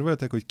azzal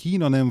érveltek, hogy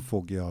Kína nem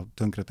fogja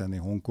tönkretenni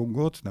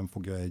Hongkongot, nem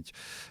fogja egy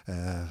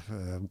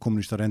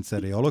kommunista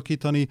rendszerré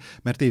alakítani,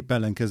 mert épp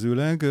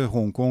ellenkezőleg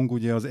Hongkong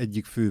ugye az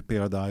egyik fő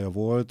példája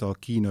volt a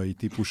kínai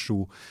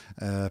típusú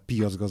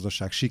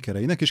piacgazdaság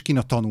sikereinek, és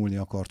Kína tanulni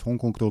akart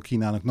Hongkongtól,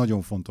 Kínának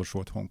nagyon fontos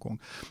volt Hongkong.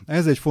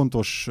 Ez egy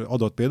fontos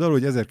adat például,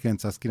 hogy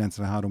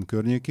 1993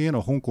 környékén a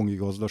hongkongi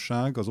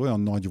gazdaság az olyan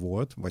nagy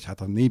volt, vagy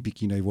hát a népi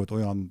kínai volt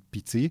olyan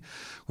pici,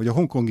 hogy a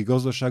hongkongi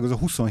gazdaság az a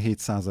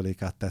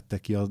 27%-át tette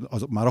ki,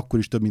 az már akkor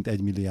is több mint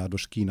 1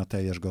 milliárdos Kína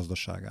teljes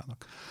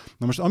gazdaságának.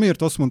 Na most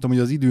amiért azt mondtam, hogy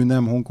az idő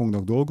nem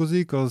Hongkongnak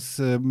dolgozik,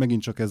 az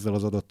megint csak ezzel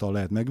az adattal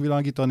lehet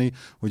megvilágítani,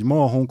 hogy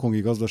ma a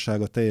hongkongi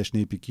gazdaság a teljes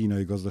népi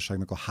kínai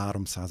gazdaságnak a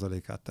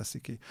 3%-át teszi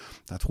ki.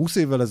 Tehát 20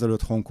 évvel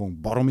ezelőtt Hongkong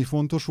baromi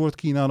fontos volt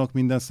Kínának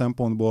minden szempontból,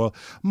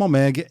 ma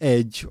meg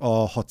egy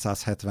a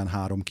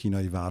 673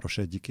 kínai város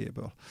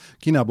egyikéből.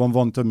 Kínában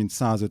van több mint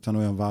 150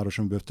 olyan város,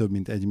 amiből több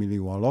mint 1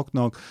 millióan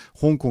laknak.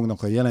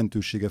 Hongkongnak a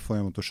jelentősége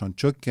folyamatosan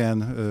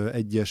csökken.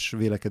 Egyes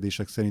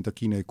vélekedések szerint a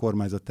kínai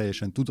kormányzat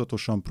teljesen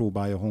tudatosan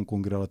próbálja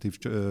Hongkong relatív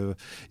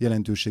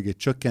jelentőségét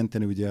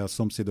csökkenteni. Ugye a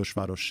szomszédos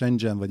város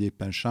Shenzhen, vagy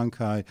éppen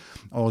Shanghai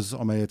az,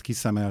 amelyet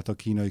kiszemelt a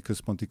kínai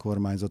központi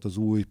kormányzat az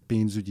új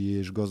pénzügyi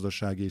és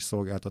gazdasági és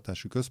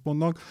szolgáltatási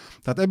központnak.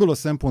 Tehát ebből a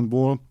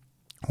szempontból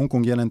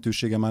Hongkong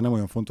jelentősége már nem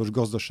olyan fontos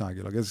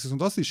gazdaságilag. Ez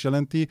viszont azt is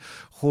jelenti,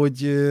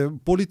 hogy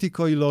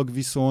politikailag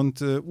viszont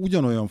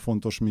ugyanolyan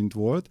fontos, mint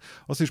volt.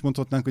 Azt is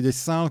mondhatnánk, hogy egy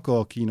szálka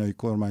a kínai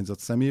kormányzat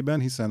szemében,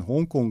 hiszen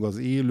Hongkong az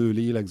élő,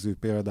 lélegző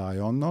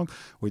példája annak,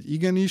 hogy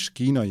igenis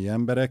kínai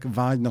emberek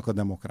vágynak a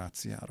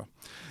demokráciára.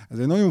 Ez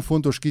egy nagyon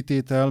fontos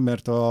kitétel,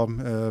 mert a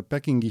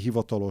pekingi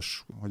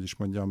hivatalos,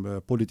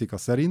 politika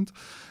szerint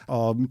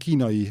a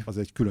kínai az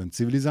egy külön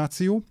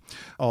civilizáció,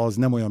 az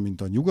nem olyan,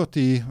 mint a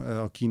nyugati,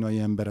 a kínai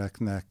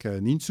embereknek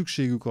nincs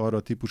szükségük arra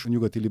a típusú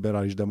nyugati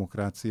liberális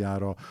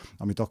demokráciára,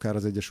 amit akár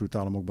az Egyesült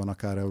Államokban,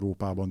 akár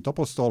Európában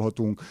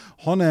tapasztalhatunk,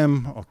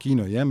 hanem a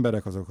kínai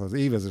emberek azok az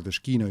évezredes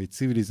kínai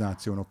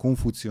civilizáción, a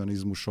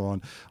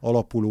konfucianizmuson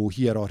alapuló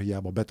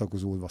hierarchiába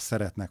betagozódva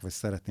szeretnek, vagy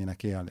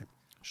szeretnének élni.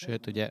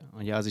 Sőt,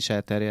 ugye az is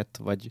elterjedt,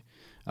 vagy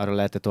arról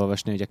lehetett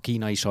olvasni, hogy a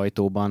kínai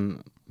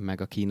sajtóban,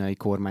 meg a kínai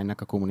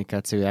kormánynak a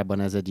kommunikációjában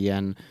ez egy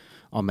ilyen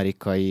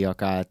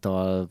amerikaiak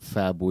által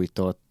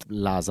felbújtott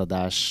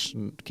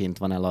lázadásként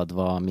van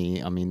eladva,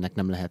 aminek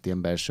nem lehet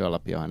ilyen belső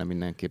alapja, hanem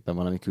mindenképpen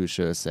valami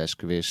külső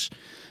összeesküvés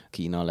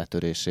Kína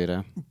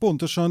letörésére.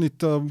 Pontosan,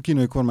 itt a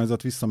kínai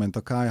kormányzat visszament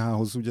a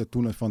KH-hoz, ugye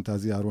túl nagy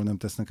fantáziáról nem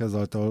tesznek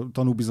ezáltal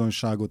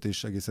tanúbizonyságot,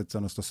 és egész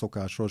egyszerűen azt a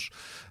szokásos,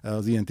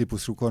 az ilyen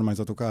típusú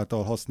kormányzatok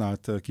által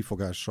használt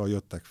kifogással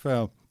jöttek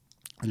fel.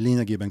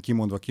 Lényegében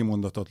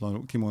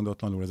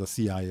kimondatlanul ez a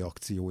CIA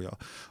akciója.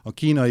 A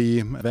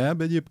kínai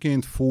web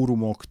egyébként,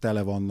 fórumok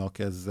tele vannak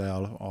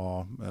ezzel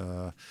a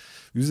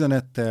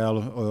üzenettel,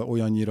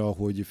 olyannyira,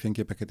 hogy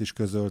fényképeket is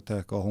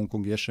közöltek a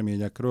hongkongi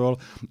eseményekről,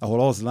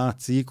 ahol az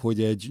látszik,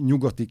 hogy egy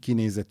nyugati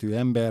kinézetű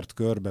embert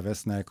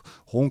körbevesznek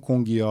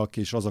hongkongiak,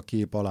 és az a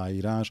kép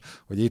aláírás,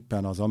 hogy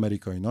éppen az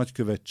amerikai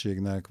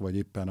nagykövetségnek, vagy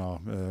éppen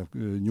a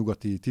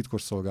nyugati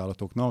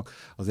titkosszolgálatoknak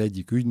az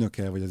egyik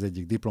ügynöke, vagy az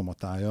egyik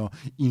diplomatája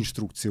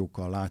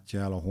instrukciókkal látja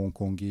el a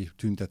hongkongi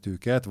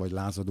tüntetőket, vagy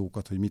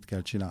lázadókat, hogy mit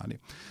kell csinálni.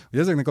 Hogy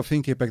ezeknek a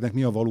fényképeknek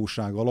mi a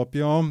valóság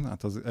alapja,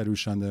 hát az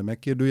erősen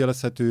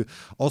megkérdőjelezhető.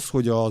 Az,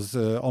 hogy az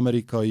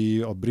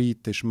amerikai, a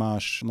brit és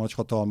más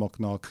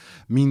nagyhatalmaknak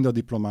mind a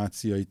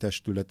diplomáciai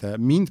testülete,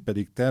 mind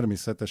pedig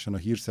természetesen a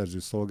hírszerző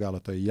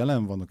szolgálatai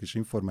jelen vannak és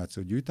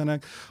információt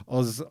gyűjtenek,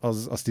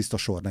 az tiszta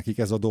sor, nekik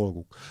ez a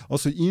dolguk.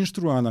 Az, hogy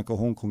instruálnak a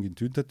hongkongi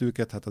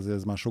tüntetőket, hát azért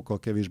ez már sokkal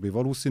kevésbé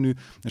valószínű,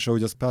 és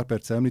ahogy azt pár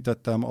perc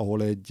említettem,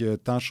 ahol egy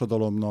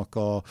társadalomnak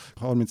a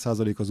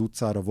 30% az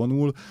utcára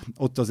vonul,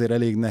 ott azért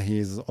elég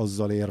nehéz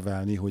azzal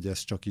érvelni, hogy ez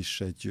csak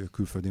is egy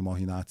külföldi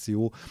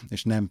mahináció,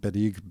 és nem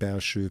pedig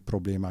belső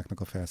problémáknak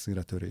a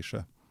felszínre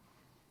törése.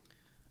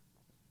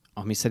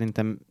 Ami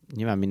szerintem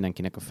nyilván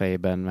mindenkinek a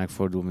fejében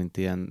megfordul, mint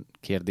ilyen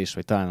kérdés,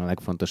 vagy talán a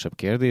legfontosabb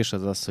kérdés,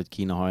 az az, hogy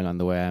Kína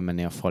hajlandó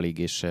elmenni a falig,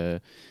 és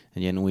egy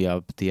ilyen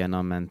újabb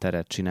Tiananmen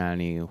teret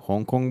csinálni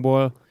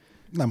Hongkongból.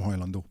 Nem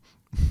hajlandó.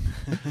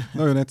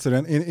 Nagyon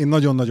egyszerűen, én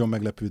nagyon-nagyon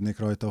meglepődnék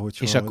rajta,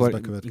 hogyha és ez akkor,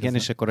 bekövetkezne. igen,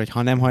 és akkor, hogy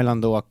ha nem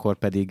hajlandó, akkor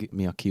pedig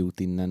mi a kiút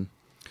innen?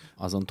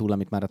 Azon túl,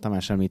 amit már a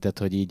Tamás említett,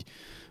 hogy így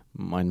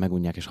majd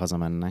megunják és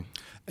hazamennek.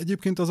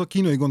 Egyébként az a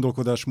kínai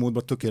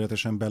gondolkodásmódba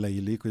tökéletesen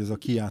beleillik, hogy ez a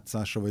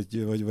kijátszásra,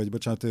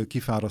 vagy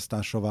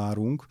kifárasztásra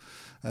várunk,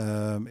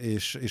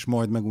 és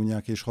majd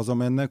megunják és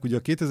hazamennek. Ugye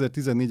a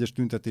 2014-es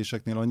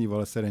tüntetéseknél annyival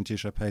a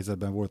szerencsésebb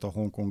helyzetben volt a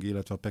hongkongi,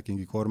 illetve a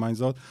pekingi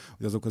kormányzat,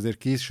 hogy azok azért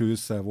késő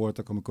ősszel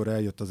voltak, amikor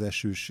eljött az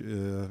esős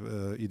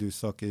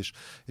időszak, és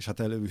hát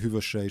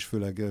hűvösre és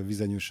főleg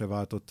vizenyősre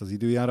váltott az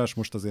időjárás.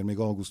 Most azért még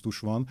augusztus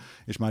van,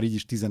 és már így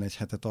is 11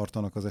 hete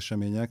tartanak az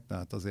események,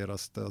 tehát azért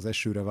azt az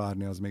esőre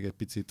várni az még egy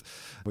picit,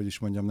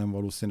 nem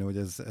valószínű, hogy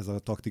ez a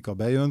taktika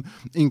bejön.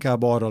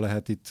 Inkább arra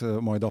lehet itt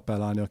majd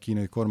appellálni a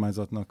kínai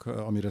kormányzatnak,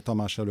 amire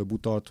Tamás előbb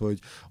utalt, hogy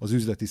az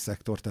üzleti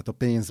szektor, tehát a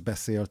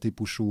pénzbeszél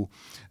típusú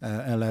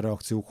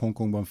ellenreakciók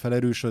Hongkongban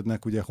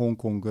felerősödnek. Ugye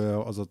Hongkong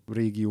az a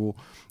régió,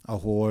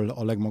 ahol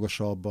a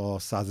legmagasabb a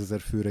 100 000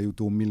 főre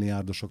jutó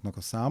milliárdosoknak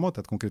a száma,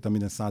 tehát konkrétan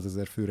minden 100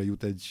 000 főre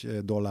jut egy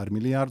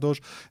dollármilliárdos.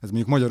 Ez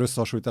mondjuk magyar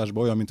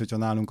összehasonlításban olyan, mintha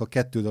nálunk a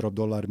 2 darab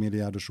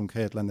dollármilliárdosunk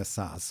helyett lenne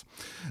 100.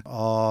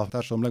 A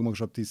társadalom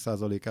legmagasabb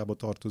 10%-ába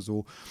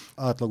tartozó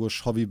átlagos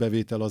havi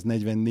bevétel az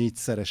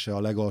 44-szerese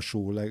a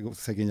legalsó,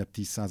 legszegényebb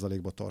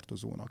 10%-ba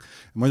tartozónak.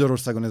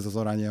 Magyarországon ez az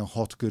arány ilyen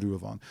 6 körül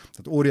van.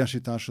 Tehát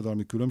óriási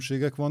társadalmi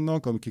különbségek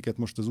vannak, amiket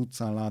most az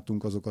utcán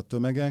látunk, azok a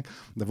tömegek,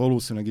 de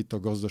valószínűleg itt a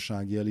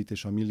gazdasági elit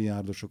és a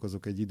milliárdosok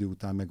azok egy idő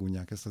után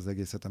megunják ezt az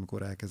egészet,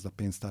 amikor elkezd a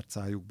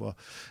pénztárcájukba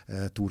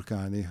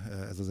turkálni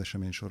ez az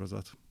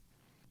eseménysorozat.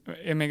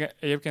 Én még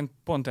egyébként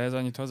pont ehhez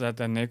annyit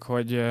hozzátennék,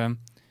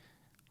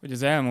 hogy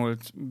az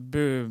elmúlt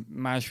bő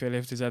másfél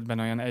évtizedben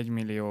olyan 1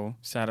 millió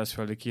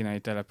szárazföldi kínai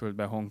települt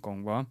be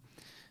Hongkongba,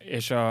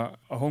 és a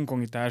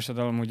hongkongi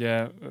társadalom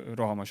ugye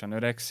rohamosan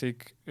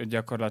öregszik,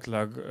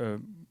 gyakorlatilag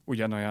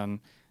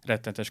ugyanolyan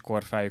rettenetes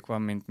korfájuk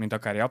van, mint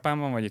akár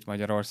Japánban, vagy itt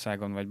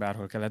Magyarországon, vagy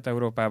bárhol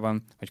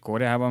Kelet-Európában, vagy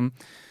Koreában,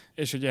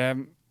 és ugye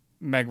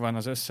megvan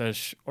az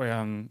összes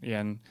olyan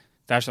ilyen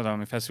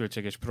társadalmi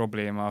feszültség és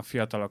probléma a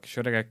fiatalok és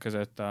öregek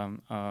között,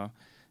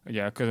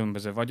 ugye a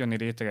különböző vagyoni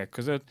rétegek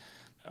között,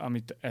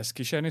 amit ez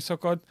kísérni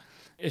szokott.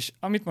 És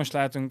amit most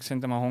látunk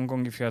szerintem a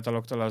hongkongi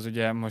fiataloktól, az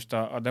ugye most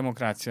a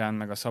demokrácián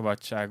meg a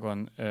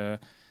szabadságon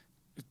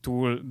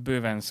túl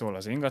bőven szól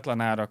az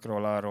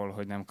ingatlanárakról, arról,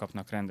 hogy nem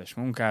kapnak rendes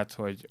munkát,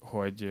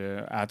 hogy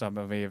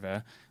általában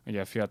véve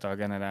ugye a fiatal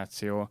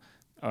generáció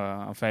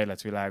a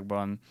fejlett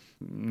világban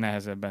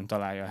nehezebben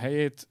találja a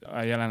helyét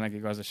a jelenlegi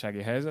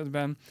gazdasági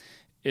helyzetben,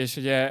 és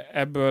ugye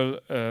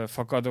ebből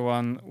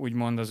fakadóan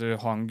úgymond az ő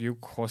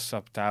hangjuk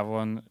hosszabb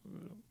távon,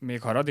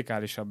 még ha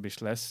radikálisabb is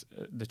lesz,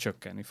 de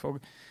csökkenni fog,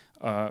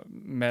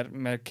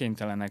 mert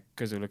kénytelenek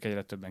közülük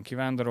egyre többen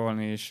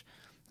kivándorolni, és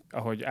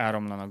ahogy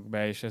áramlanak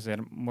be, és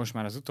ezért most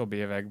már az utóbbi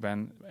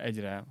években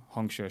egyre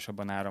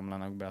hangsúlyosabban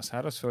áramlanak be a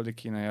szárazföldi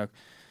kínaiak,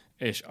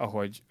 és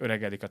ahogy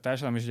öregedik a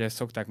társadalom, és ugye ezt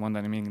szokták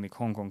mondani mindig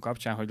Hongkong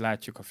kapcsán, hogy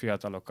látjuk a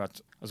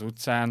fiatalokat az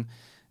utcán,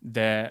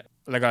 de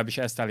legalábbis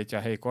ezt állítja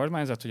a helyi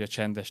kormányzat, hogy a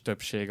csendes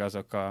többség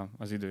azok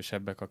az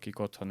idősebbek, akik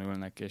otthon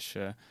ülnek,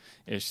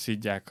 és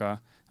szidják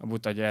a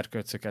buta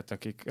gyerkőcöket,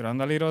 akik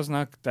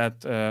randalíroznak,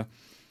 tehát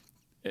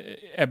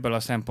ebből a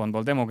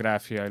szempontból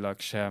demográfiailag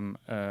sem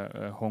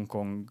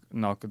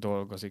Hongkongnak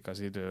dolgozik az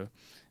idő.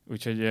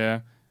 Úgyhogy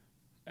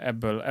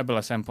ebből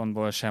a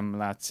szempontból sem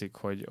látszik,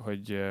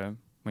 hogy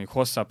mondjuk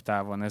hosszabb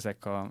távon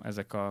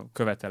ezek a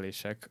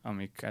követelések,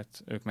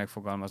 amiket ők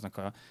megfogalmaznak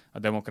a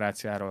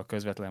demokráciáról, a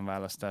közvetlen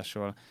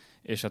választásról,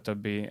 és a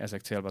többi,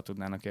 ezek célba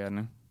tudnának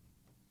érni.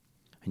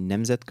 Hogy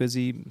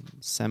nemzetközi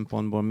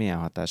szempontból milyen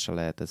hatása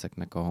lehet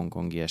ezeknek a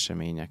hongkongi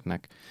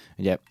eseményeknek?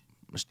 Ugye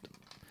most,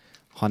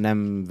 ha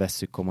nem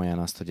vesszük komolyan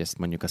azt, hogy ezt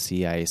mondjuk a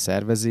CIA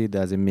szervezi, de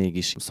azért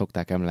mégis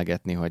szokták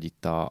emlegetni, hogy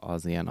itt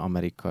az ilyen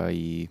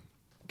amerikai,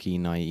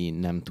 kínai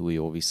nem túl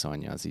jó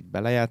viszony az itt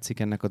belejátszik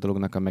ennek a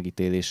dolognak a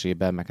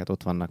megítélésébe, meg hát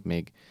ott vannak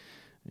még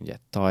ugye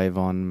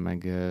Tajvan,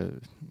 meg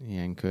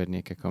ilyen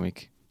környékek,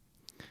 amik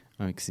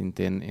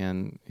szintén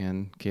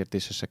ilyen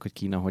kérdésesek, hogy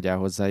Kína hogy áll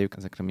hozzájuk,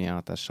 ezekre milyen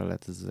hatással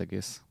lehet ez az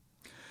egész?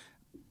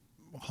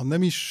 Ha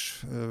nem is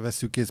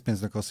veszük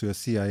készpénznek azt, hogy a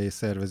CIA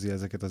szervezi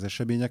ezeket az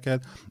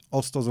eseményeket,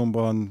 azt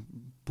azonban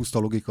puszta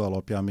logika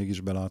alapján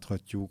mégis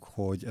beláthatjuk,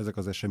 hogy ezek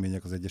az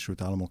események az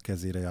Egyesült Államok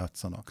kezére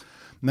játszanak.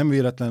 Nem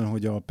véletlen,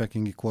 hogy a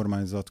pekingi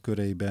kormányzat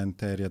köreiben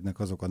terjednek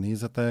azok a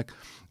nézetek,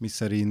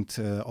 miszerint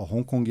a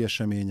hongkongi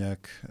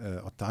események,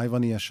 a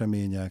tajvani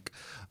események,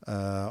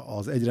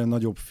 az egyre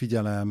nagyobb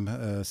figyelem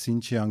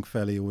Xinjiang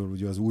felé,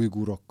 ugye az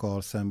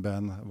ujgurokkal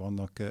szemben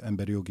vannak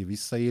emberi jogi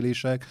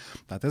visszaélések.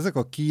 Tehát ezek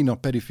a Kína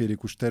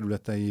periférikus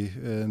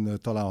területein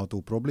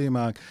található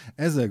problémák,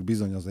 ezek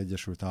bizony az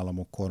Egyesült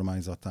Államok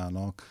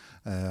kormányzatának,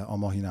 a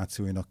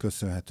mahinációinak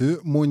köszönhető.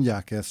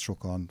 Mondják ezt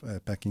sokan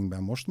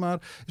Pekingben most már,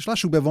 és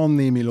lássuk be, van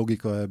némi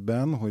logika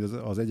ebben, hogy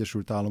az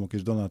Egyesült Államok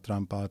és Donald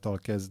Trump által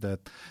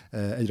kezdett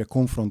egyre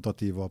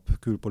konfrontatívabb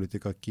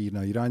külpolitika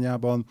Kína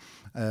irányában,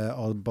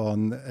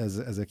 abban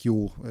ezek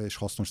jó és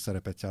hasznos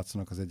szerepet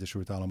játszanak az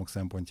Egyesült Államok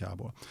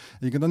szempontjából.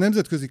 Egyébként a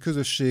nemzetközi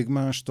közösség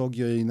más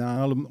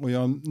tagjainál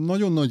olyan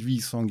nagyon nagy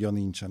vízhangja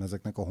nincsen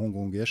ezeknek a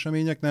hongkongi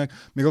eseményeknek,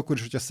 még akkor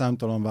is, hogyha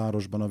számtalan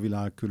városban a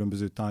világ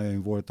különböző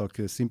tájain voltak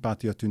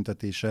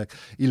szimpátiatüntetések,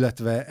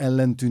 illetve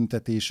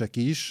ellentüntetések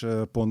is.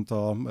 Pont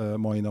a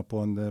mai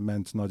napon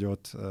ment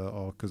nagyot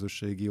a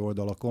közösségi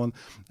oldalakon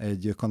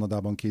egy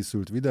Kanadában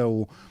készült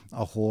videó,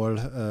 ahol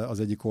az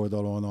egyik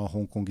oldalon a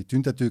hongkongi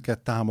tüntetőket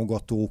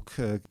támogatók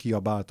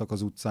kiabáltak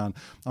az utcán,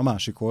 a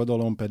másik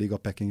oldalon pedig a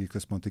pekingi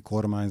központi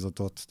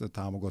kormányzatot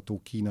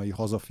támogató kínai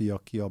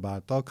hazafiak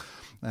kiabáltak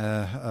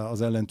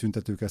az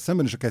ellentüntetőkkel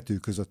szemben, és a kettő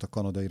között a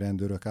kanadai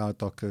rendőrök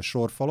álltak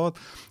sorfalat,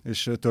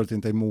 és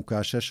történt egy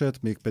mókás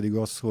eset, mégpedig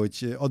az,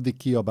 hogy addig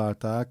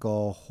kiabálták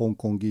a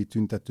hongkongi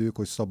tüntetők,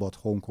 hogy szabad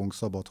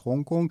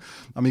Hongkong,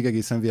 amíg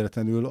egészen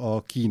véletlenül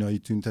a kínai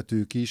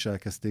tüntetők is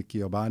elkezdték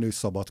kiabálni, hogy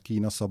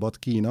szabad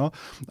Kína,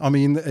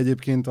 amin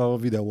egyébként a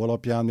videó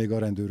alapján még a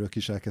rendőrök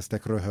is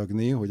elkezdtek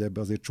röhögni, hogy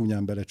ebbe azért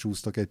csúnyán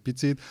belecsúsztak egy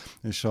picit,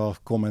 és a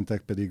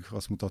kommentek pedig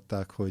azt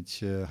mutatták,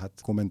 hogy hát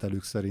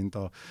kommentelők szerint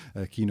a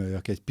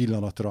kínaiak egy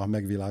pillanatra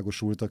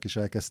megvilágosultak, és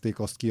elkezdték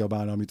azt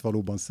kiabálni, amit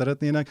valóban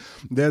szeretnének,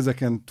 de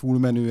ezeken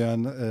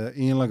túlmenően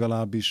én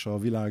legalábbis a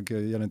világ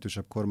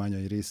jelentősebb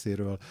kormányai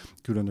részéről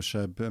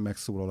különösebb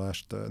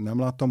megszólalást nem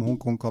láttam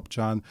Hongkong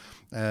kapcsán.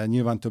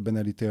 Nyilván többen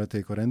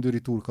elítélték a rendőri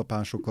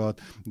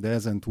túlkapásokat, de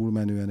ezen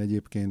túlmenően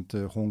egyébként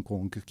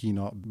Hongkong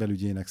Kína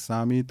belügyének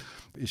számít,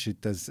 és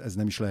itt ez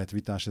nem is lehet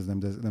vitás, ez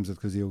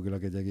nemzetközi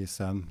jogilag egy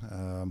egészen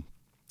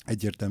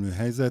egyértelmű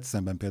helyzet,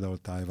 szemben például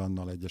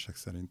Tajvannal egyesek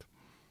szerint.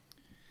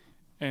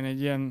 Én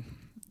egy ilyen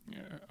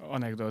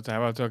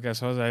anekdotával tudok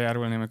ezt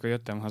hozzájárulni, amikor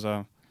jöttem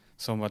haza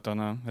szombaton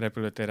a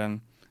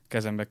repülőtéren,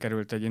 kezembe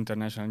került egy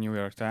International New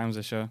York Times,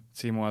 és a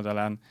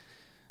címoldalán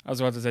az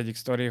volt az egyik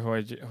sztori,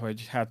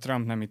 hogy hát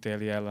Trump nem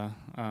ítéli el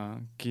a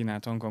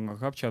Kínát Hongkonggal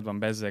kapcsolatban,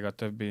 bezzeg a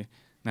többi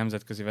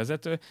nemzetközi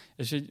vezető,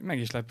 és így meg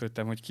is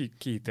lepődtem, hogy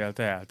ki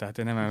ítélte el, tehát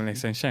én nem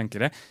emlékszem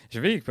senkire, és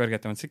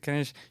végigpörgettem a cikken,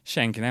 és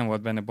senki nem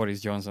volt benne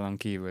Boris Johnsonon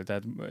kívül,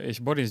 tehát, és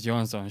Boris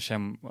Johnson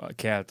sem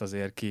kelt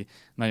azért ki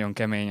nagyon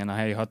keményen a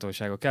helyi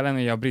hatóságok ellen,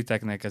 ugye a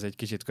briteknek ez egy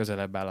kicsit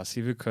közelebb áll a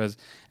szívükhöz,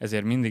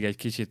 ezért mindig egy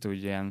kicsit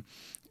úgy ilyen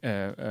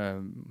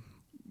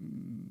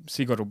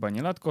szigorúbban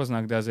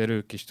nyilatkoznak, de azért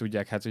ők is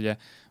tudják, hát ugye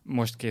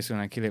most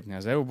készülnek kilépni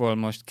az EU-ból,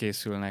 most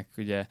készülnek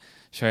ugye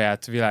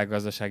saját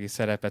világgazdasági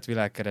szerepet,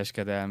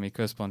 világkereskedelmi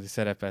központi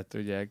szerepet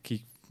ugye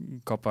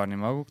kikaparni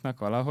maguknak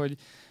valahogy,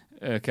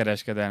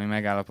 kereskedelmi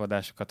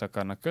megállapodásokat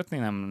akarnak kötni,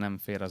 nem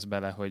fér az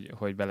bele,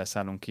 hogy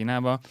beleszállunk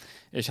Kínába,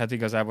 és hát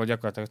igazából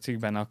gyakorlatilag a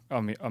cikkben,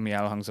 ami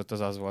elhangzott,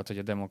 az volt, hogy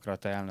a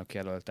demokrata elnök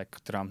jelöltek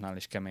Trumpnál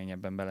is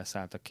keményebben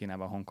beleszálltak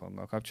Kínába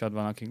Hongkonggal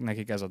kapcsolatban,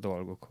 nekik ez a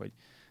dolguk, hogy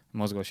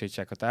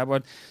mozgósítsák a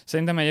tábort.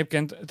 Szerintem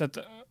egyébként,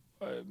 tehát,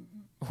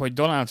 hogy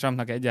Donald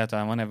Trumpnak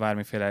egyáltalán van-e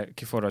bármiféle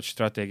kiforrott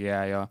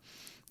stratégiája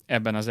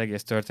ebben az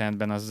egész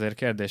történetben, az azért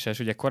kérdéses.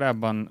 Ugye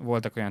korábban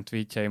voltak olyan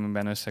tweetjei,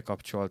 amiben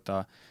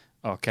összekapcsolta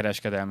a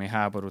kereskedelmi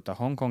háborút a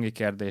hongkongi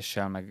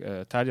kérdéssel, meg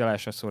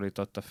tárgyalásra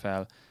szólította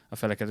fel a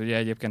feleket. Ugye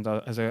egyébként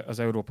az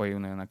Európai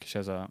Uniónak is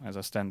ez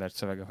a standard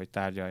szövege, hogy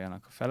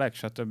tárgyaljanak a felek,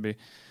 stb.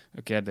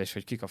 Kérdés,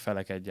 hogy kik a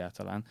felek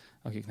egyáltalán,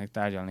 akiknek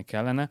tárgyalni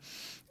kellene.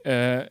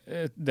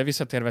 De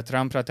visszatérve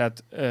Trumpra,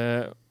 tehát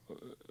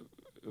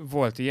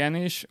volt ilyen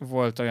is,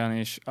 volt olyan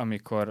is,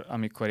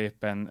 amikor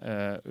éppen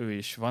ő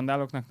is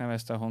vandáloknak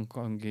nevezte a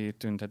hongkongi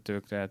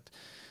tüntetőket,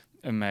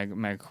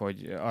 meg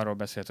hogy arról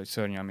beszélt, hogy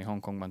szörnyű, ami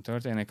Hongkongban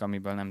történik,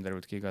 amiből nem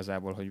derült ki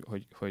igazából,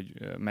 hogy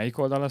melyik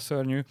oldal a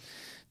szörnyű.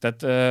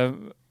 Tehát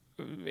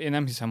én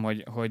nem hiszem,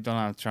 hogy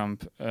Donald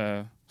Trump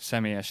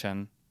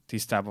személyesen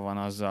tisztában van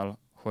azzal,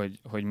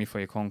 hogy mi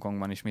folyik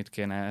Hongkongban, és mit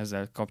kéne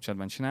ezzel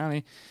kapcsolatban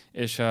csinálni,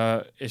 és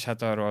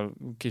hát arról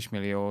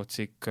kismillió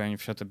cikk, könyv,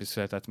 stb.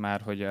 Született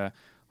már,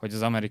 hogy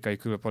az amerikai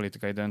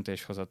külpolitikai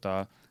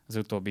döntéshozatal az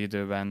utóbbi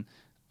időben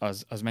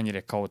az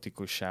mennyire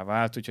kaotikussá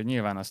vált, úgyhogy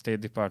nyilván a State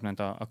Department,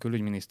 a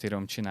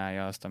külügyminisztérium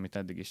csinálja azt, amit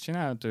eddig is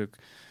csinált,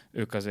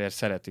 ők azért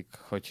szeretik,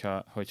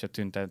 hogyha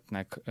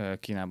tüntetnek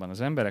Kínában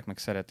az emberek, meg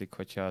szeretik,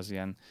 hogyha az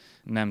ilyen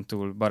nem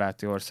túl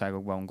baráti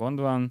országokban gond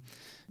van,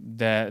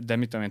 de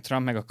mit tudom én,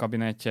 Trump meg a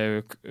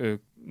kabinetje,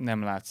 ők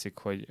nem látszik,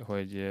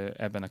 hogy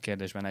ebben a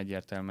kérdésben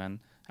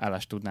egyértelműen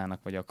állást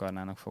tudnának, vagy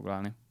akarnának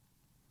foglalni.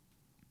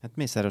 Hát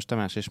Mészáros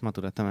Tamás és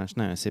Matura Tamás,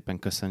 nagyon szépen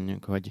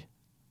köszönjük, hogy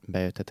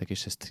bejöttetek,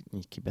 és ezt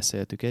így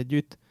kibeszéltük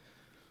együtt,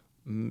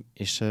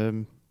 és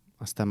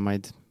aztán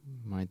majd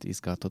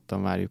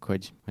izgatottan várjuk,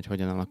 hogy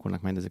hogyan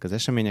alakulnak majd ezek az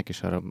események,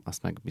 és arra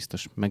azt meg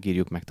biztos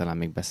megírjuk, meg talán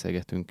még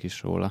beszélgetünk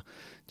is róla.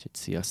 Úgyhogy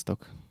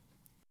sziasztok!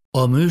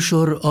 A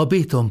műsor a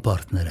Béton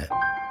partnere.